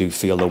really do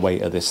feel the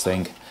weight of this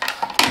thing.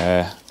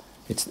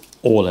 It's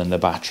all in the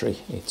battery.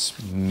 It's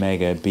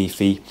mega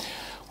beefy.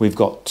 We've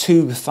got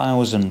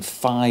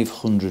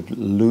 2,500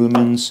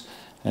 lumens,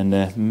 and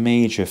a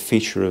major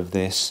feature of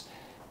this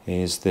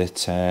is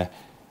that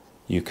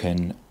you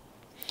can,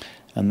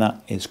 and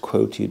that is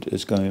quoted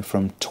as going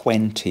from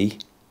 20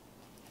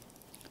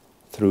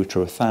 through to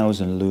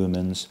 1,000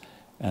 lumens,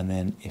 and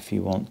then if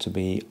you want to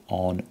be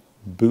on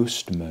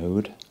boost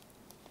mode,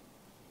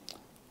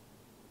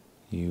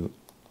 you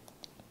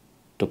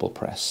double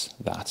press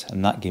that,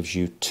 and that gives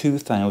you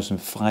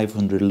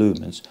 2,500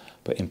 lumens,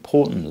 but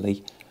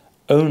importantly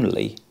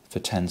only for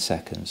 10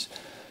 seconds.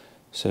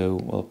 So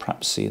we'll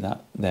perhaps see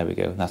that, there we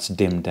go, that's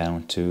dimmed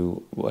down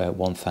to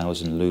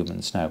 1,000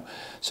 lumens now.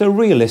 So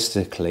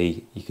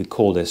realistically you could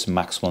call this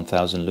max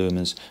 1,000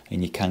 lumens,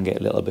 and you can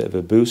get a little bit of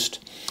a boost.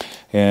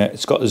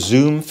 It's got a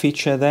zoom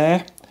feature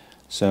there,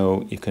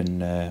 so you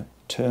can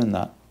turn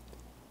that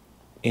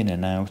in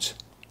and out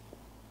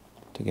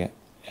to get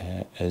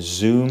a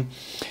zoom.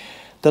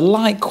 The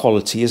light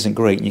quality isn't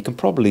great, and you can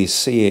probably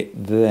see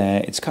it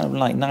there. It's kind of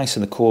like nice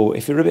in the core.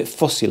 If you're a bit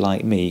fussy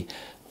like me,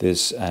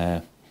 there's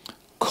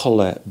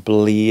colour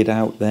bleed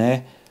out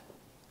there,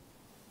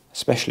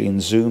 especially in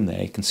zoom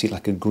there. You can see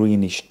like a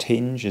greenish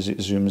tinge as it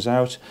zooms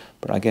out,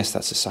 but I guess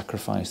that's a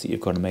sacrifice that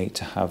you've got to make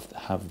to have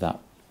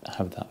that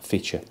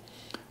feature,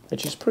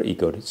 which is pretty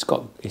good. It's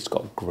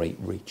got great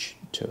reach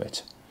to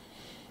it.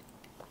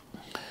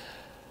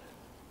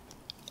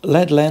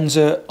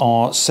 LedLenser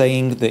are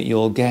saying that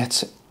you'll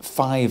get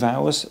 5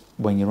 hours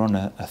when you're on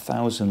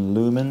 1,000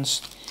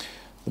 lumens.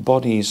 The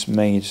body is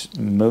made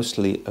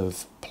mostly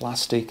of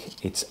plastic.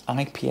 It's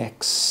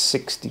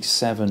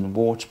IPX67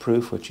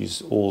 waterproof, which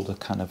is all the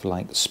kind of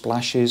like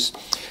splashes.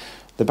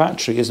 The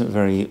battery isn't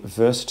very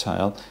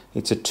versatile.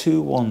 It's a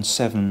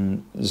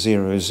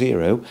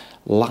 21700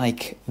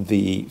 like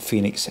the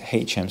Fenix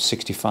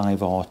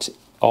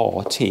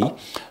HM65R-T,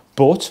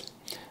 but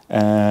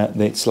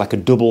it's like a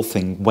double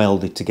thing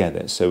welded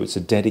together, so it's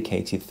a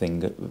dedicated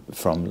thing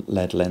from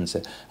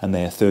LedLenser, and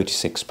they're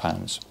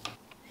 £36.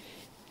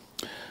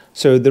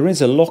 So there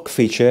is a lock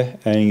feature,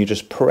 and you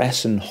just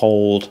press and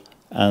hold,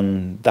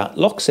 and that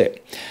locks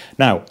it.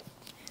 Now,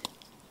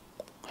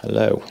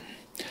 hello.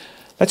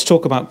 Let's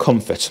talk about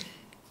comfort.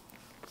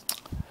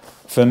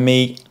 For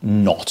me,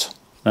 not.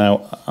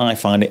 Now, I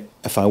find it,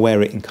 if I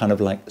wear it in kind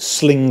of like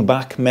sling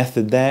back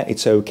method there,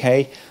 it's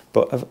okay,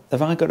 but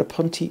have I got a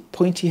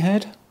pointy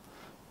head?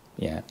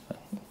 Yeah,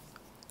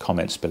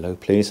 comments below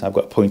please. I've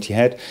got a pointy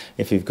head.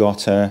 If you've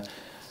got a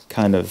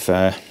kind of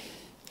a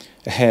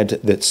head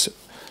that's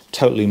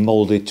totally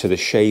molded to the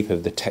shape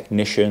of the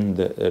technician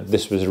that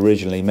this was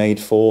originally made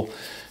for,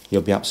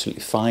 you'll be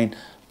absolutely fine.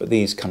 But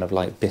these kind of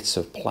like bits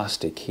of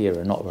plastic here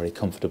are not very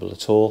comfortable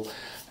at all.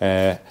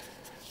 I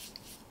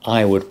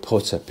would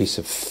put a piece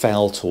of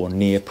felt or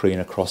neoprene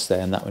across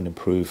there, and that would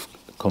improve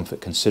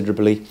comfort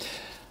considerably.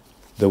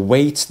 The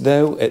weight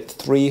though, at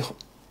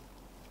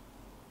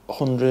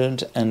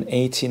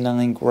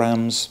 389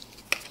 grams,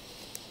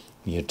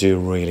 you do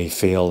really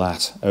feel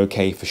that.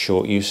 Okay, for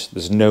short use,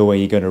 there's no way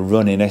you're going to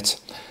run in it.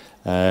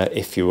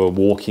 If you were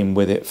walking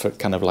with it for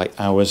kind of like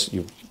hours,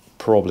 you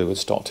probably would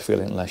start to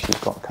feel it, unless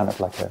you've got kind of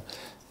like a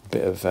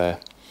bit of a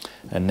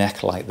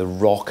neck like the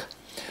Rock.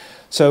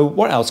 So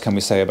what else can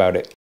we say about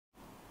it?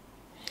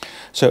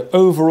 So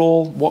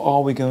overall, what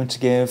are we going to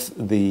give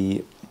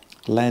the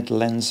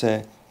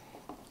LedLenser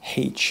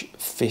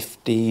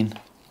H15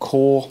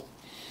 Core.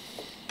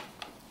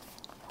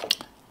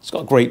 It's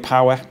got great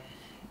power,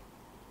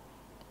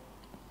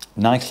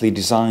 nicely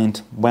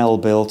designed, well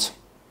built.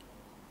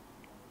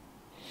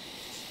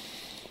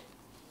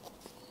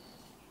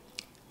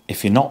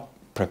 If you're not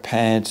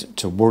prepared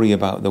to worry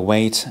about the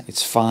weight,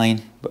 it's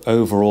fine, but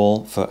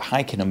overall for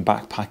hiking and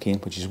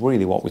backpacking, which is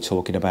really what we're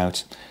talking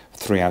about,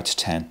 3 out of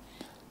 10.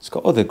 It's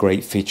got other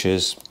great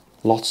features,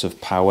 lots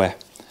of power,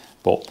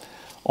 but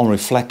on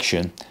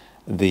reflection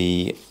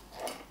the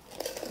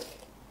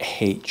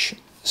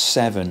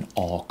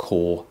H15R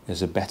Core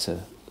is a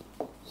better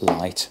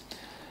light.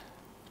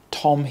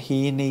 Tom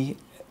Heaney,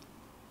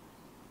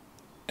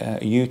 a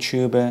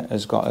YouTuber,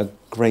 has got a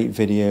great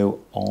video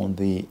on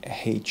the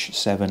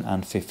H7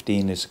 and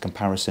 15 as a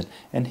comparison,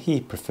 and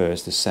he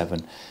prefers the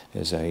 7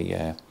 as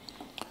an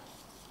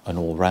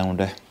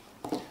all-rounder.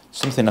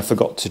 Something I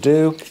forgot to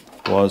do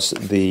was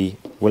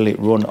will it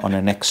run on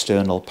an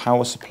external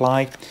power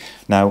supply?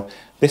 Now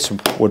this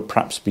would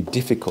perhaps be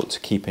difficult to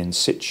keep in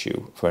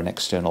situ for an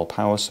external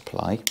power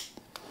supply,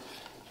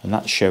 and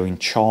that's showing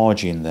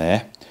charging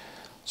there.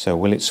 So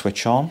will it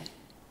switch on?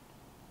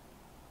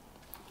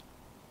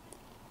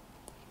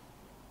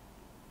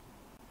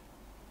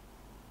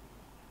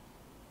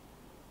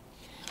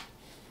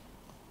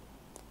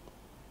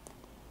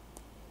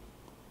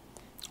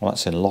 Well,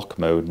 that's in lock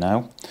mode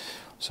now,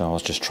 so I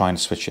was just trying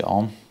to switch it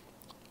on.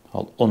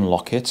 I'll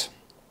unlock it.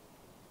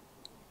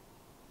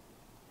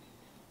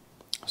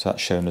 So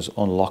that's shown as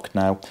unlocked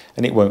now,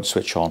 and it won't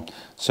switch on.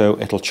 So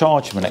it'll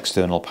charge from an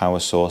external power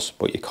source,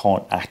 but you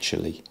can't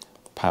actually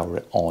power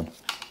it on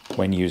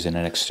when using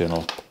an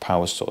external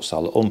power source.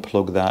 I'll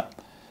unplug that,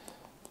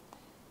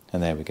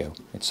 and there we go,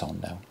 it's on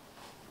now.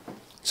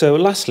 So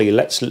lastly,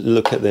 let's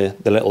look at the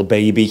little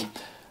baby,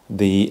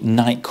 the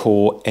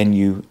Nitecore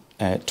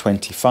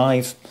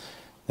NU25.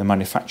 The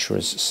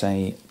manufacturers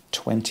say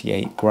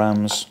 28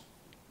 grams.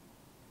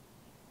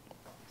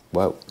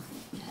 Whoa,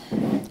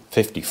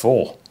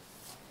 54.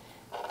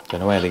 Don't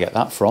know where they get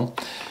that from.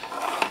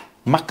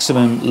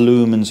 Maximum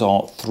lumens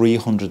are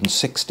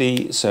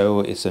 360, so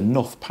it's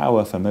enough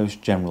power for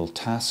most general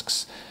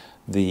tasks.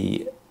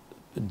 The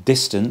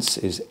distance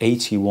is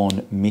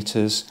 81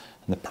 meters,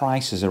 and the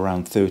price is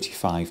around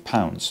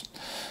 £35.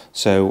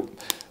 So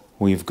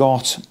we've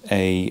got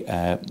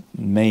a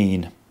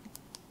main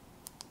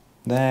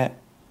there,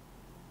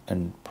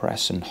 and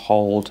press and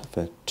hold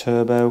for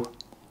turbo,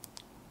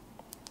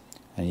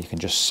 and you can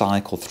just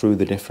cycle through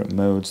the different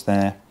modes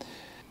there.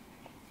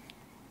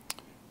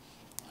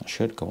 That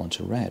should go on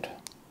to red.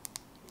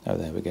 Oh,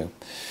 there we go.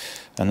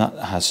 And that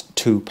has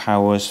 2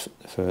 powers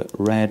for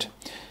red,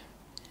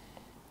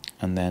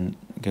 and then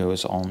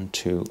goes on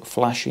to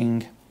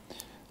flashing.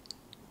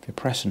 If you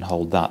press and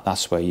hold that,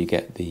 that's where you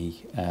get the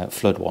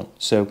flood one.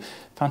 So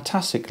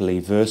fantastically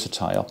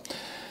versatile.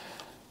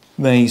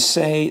 They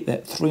say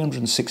that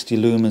 360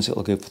 lumens,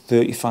 it'll go for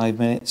 35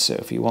 minutes. So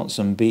if you want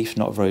some beef,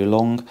 not very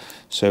long.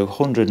 So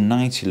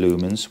 190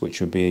 lumens, which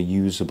would be a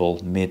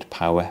usable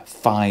mid-power,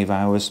 5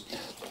 hours.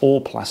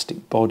 All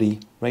plastic body,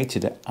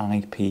 rated at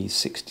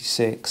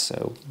IP66,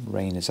 so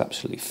rain is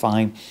absolutely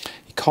fine.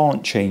 You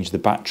can't change the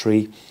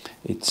battery.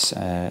 It's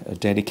a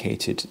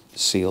dedicated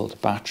sealed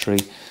battery,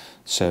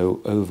 so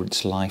over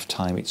its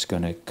lifetime it's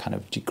going to kind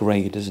of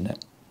degrade, isn't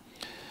it?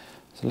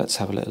 So let's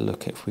have a little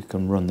look if we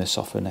can run this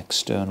off an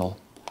external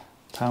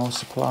power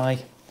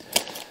supply.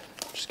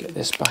 Just get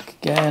this back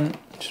again,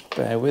 just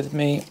bear with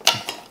me.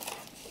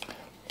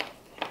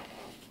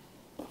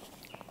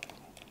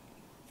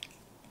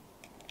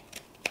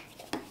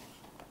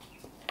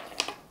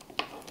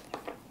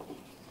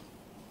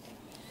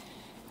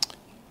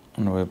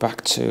 And we're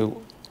back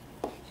to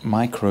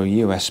micro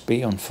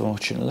USB,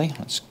 unfortunately.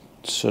 Let's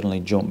suddenly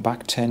jump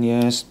back 10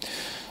 years.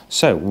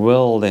 So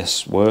will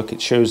this work?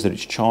 It shows that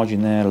it's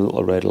charging there, a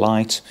little red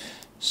light.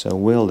 So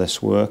will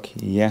this work?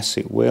 Yes,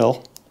 it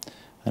will.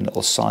 And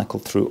it'll cycle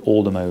through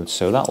all the modes.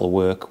 So that'll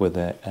work with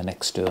an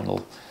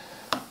external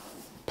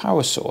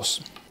power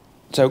source.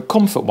 So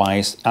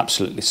comfort-wise,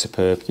 absolutely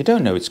superb. You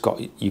don't know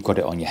you've got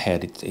it on your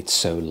head. It's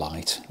so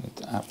light.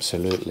 It's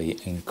absolutely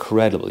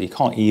incredible. You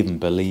can't even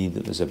believe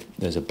that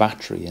there's a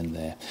battery in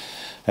there.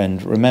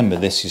 And remember,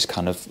 this is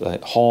kind of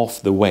like half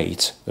the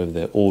weight of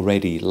the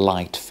already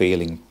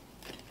light-feeling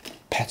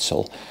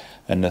Petzl,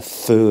 and a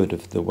third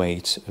of the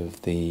weight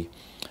of the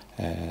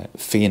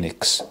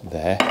Fenix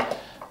there.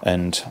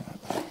 And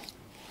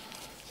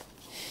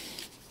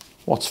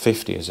what's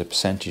 50 as a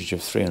percentage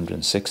of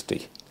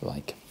 360?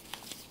 Like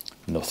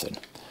nothing.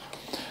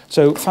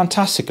 So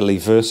fantastically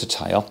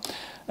versatile.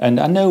 And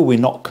I know we're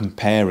not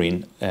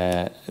comparing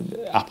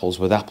apples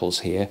with apples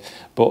here,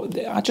 but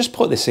I just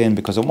put this in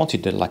because I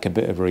wanted to like a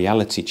bit of a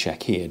reality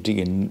check here. Do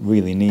you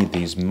really need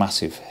these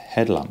massive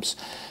headlamps?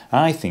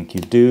 I think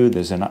you do.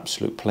 There's an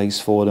absolute place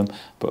for them,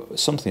 but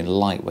something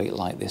lightweight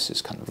like this is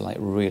kind of like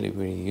really,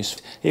 really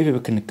useful. If you were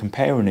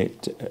comparing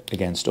it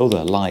against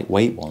other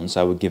lightweight ones,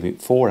 I would give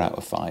it 4 out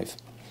of 5.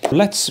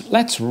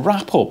 Let's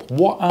wrap up.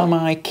 What am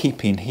I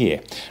keeping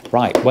here?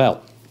 Right,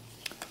 well,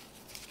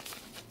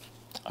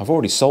 I've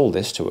already sold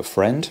this to a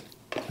friend.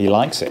 He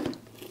likes it.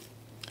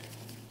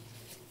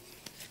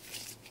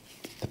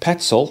 The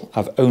Petzl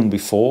I've owned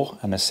before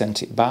and I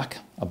sent it back.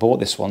 I bought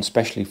this one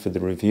specially for the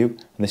review,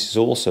 and this is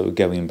also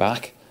going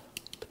back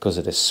because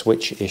of the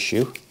switch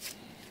issue.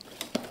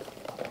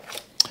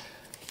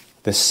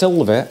 The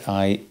Silva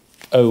I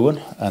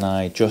own, and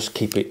I just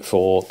keep it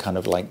for kind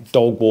of like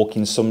dog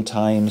walking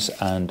sometimes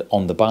and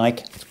on the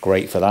bike. It's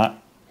great for that.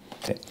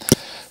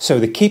 So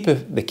the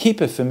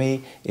keeper for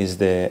me is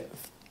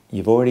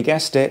you've already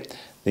guessed it,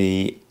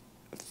 the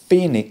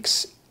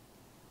Fenix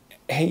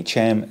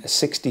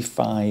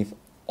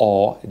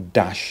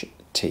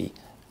HM65R-T.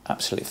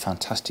 Absolutely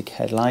fantastic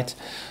headlight.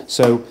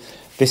 So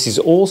this is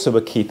also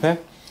a keeper,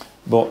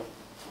 but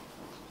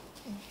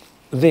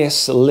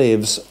this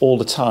lives all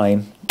the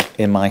time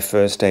in my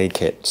first aid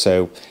kit.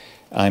 So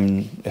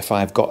if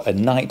I've got a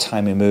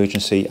nighttime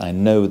emergency, I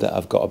know that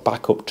I've got a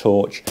backup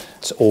torch.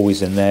 It's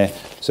always in there.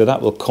 So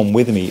that will come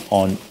with me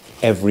on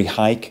every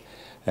hike.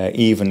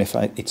 Even if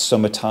it's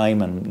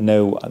summertime and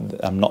know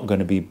I'm not going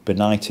to be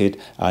benighted,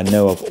 I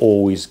know I've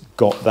always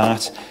got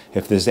that.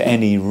 If there's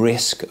any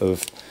risk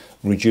of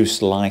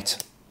reduced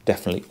light,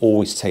 definitely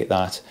always take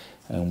that,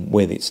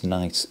 with its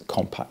nice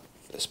compact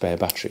spare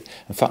battery.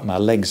 In fact, my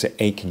legs are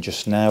aching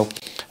just now.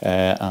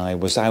 I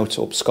was out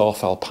up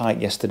Scarfell Pike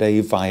yesterday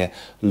via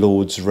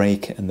Lord's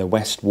Rake and the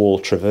West Wall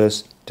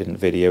Traverse, didn't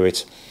video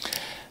it,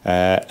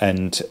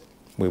 and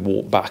we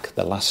walked back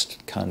the last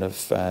kind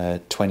of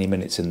 20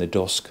 minutes in the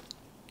dusk,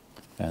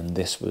 and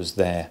this was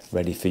there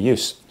ready for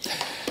use.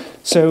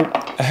 So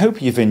I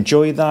hope you've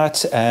enjoyed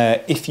that.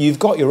 If you've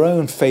got your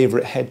own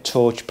favourite head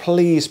torch,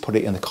 please put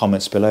it in the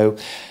comments below.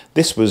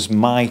 This was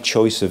my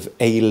choice of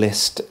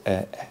A-list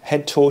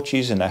head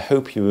torches, and I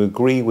hope you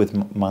agree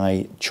with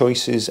my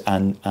choices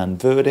and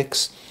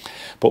verdicts.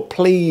 But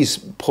please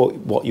put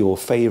what your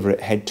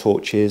favourite head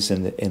torch is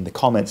in the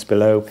comments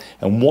below,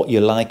 and what you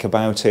like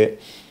about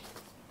it.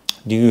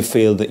 Do you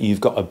feel that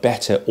you've got a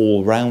better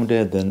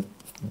all-rounder than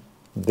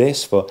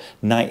this for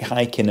night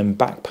hiking and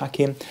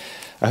backpacking?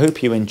 I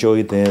hope you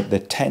enjoyed the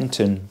tent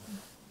and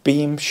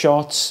beam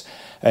shots,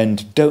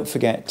 and don't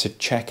forget to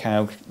check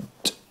out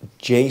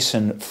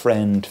Jason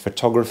Friend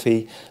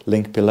Photography,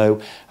 link below.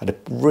 I'd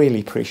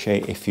really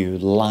appreciate if you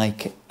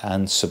like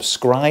and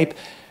subscribe.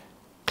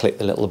 Click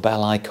the little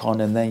bell icon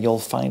and then you'll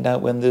find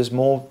out when there's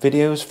more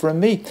videos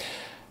from me.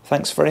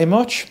 Thanks very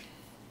much.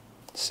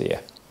 See ya.